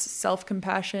this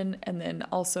self-compassion, and then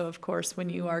also, of course, when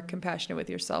you are compassionate with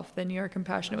yourself, then you are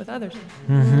compassionate with others.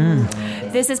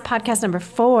 Mm-hmm. This is podcast number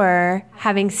 4,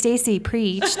 having Stacy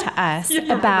preach to us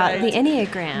about the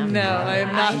Enneagram. No, I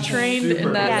am not trained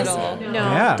in that at all.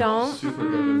 No,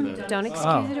 don't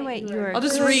excuse it away. I'll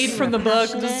just read from the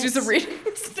book. Just do some reading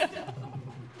stuff.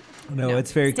 No,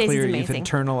 it's very Stacey's clear. amazing. You've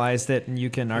internalized it, and you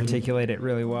can articulate it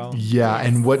really well. Yeah,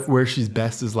 and where she's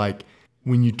best is like,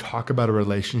 when you talk about a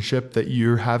relationship that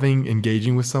you're having,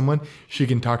 engaging with someone, she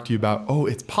can talk to you about, oh,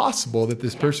 it's possible that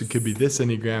this person could be this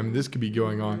Enneagram, this could be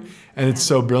going on. And it's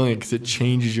so brilliant because it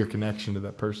changes your connection to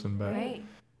that person. But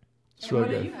it's really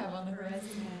good. What do you have on the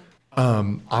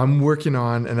horizon? I'm working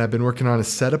on, and I've been working on a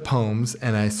set of poems,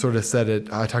 and I sort of said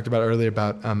it, I talked about it earlier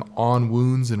about On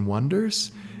Wounds and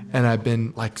Wonders. And I've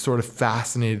been like sort of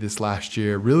fascinated this last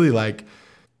year, really like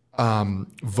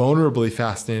vulnerably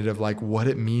fascinated of like what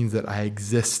it means that I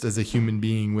exist as a human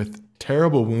being with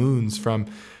terrible wounds, from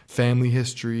family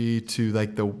history to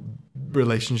like the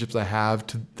relationships I have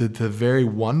to the very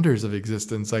wonders of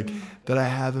existence, like that I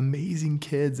have amazing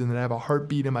kids and that I have a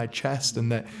heartbeat in my chest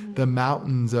and that the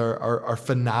mountains are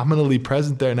phenomenally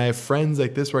present there, and I have friends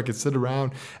like this where I could sit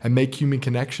around and make human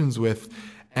connections with.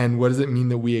 And what does it mean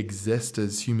that we exist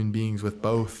as human beings with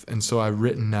both? And so I've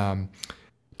written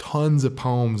tons of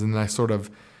poems, and then I sort of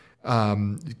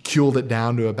culled it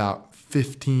down to about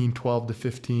 12 to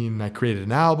 15, and I created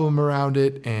an album around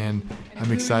it, and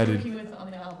I'm excited. Who are you working with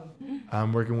on the album?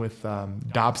 I'm working with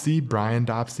Brian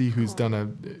Dopsy, who's done a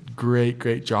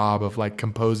great job of like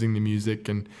composing the music,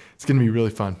 and it's going to be really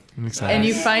fun. I'm excited. And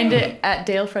you find it at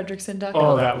DaleFredrickson.com.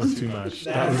 Oh, that was too much.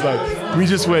 That was like, we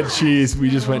just went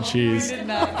cheese. Did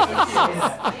not go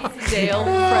to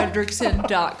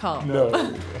DaleFredrickson.com.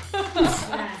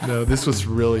 No, this was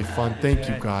really fun. Thank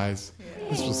you, guys.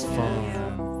 This was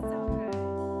fun.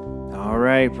 All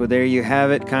right, well, there you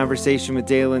have it. Conversation with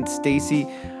Dale and Stacy.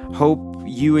 Hope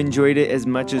you enjoyed it as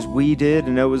much as we did. I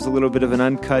know it was a little bit of an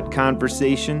uncut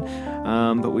conversation,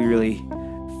 but we really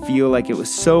feel like it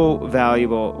was so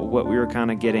valuable what we were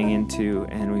kind of getting into,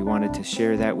 and we wanted to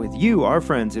share that with you, our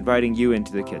friends, inviting you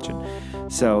into the kitchen.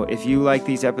 So if you like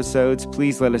these episodes,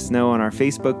 please let us know on our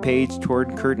Facebook page,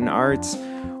 Toward Curtain Arts,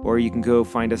 or you can go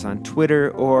find us on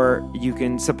Twitter, or you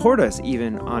can support us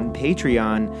even on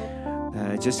Patreon.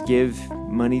 Just give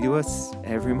money to us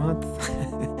every month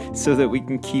so that we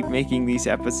can keep making these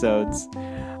episodes.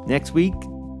 Next week,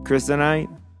 Chris and I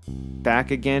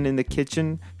back again in the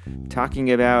kitchen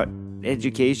talking about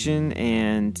education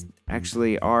and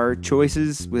actually our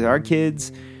choices with our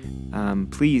kids.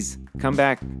 Please come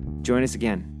back, join us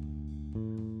again.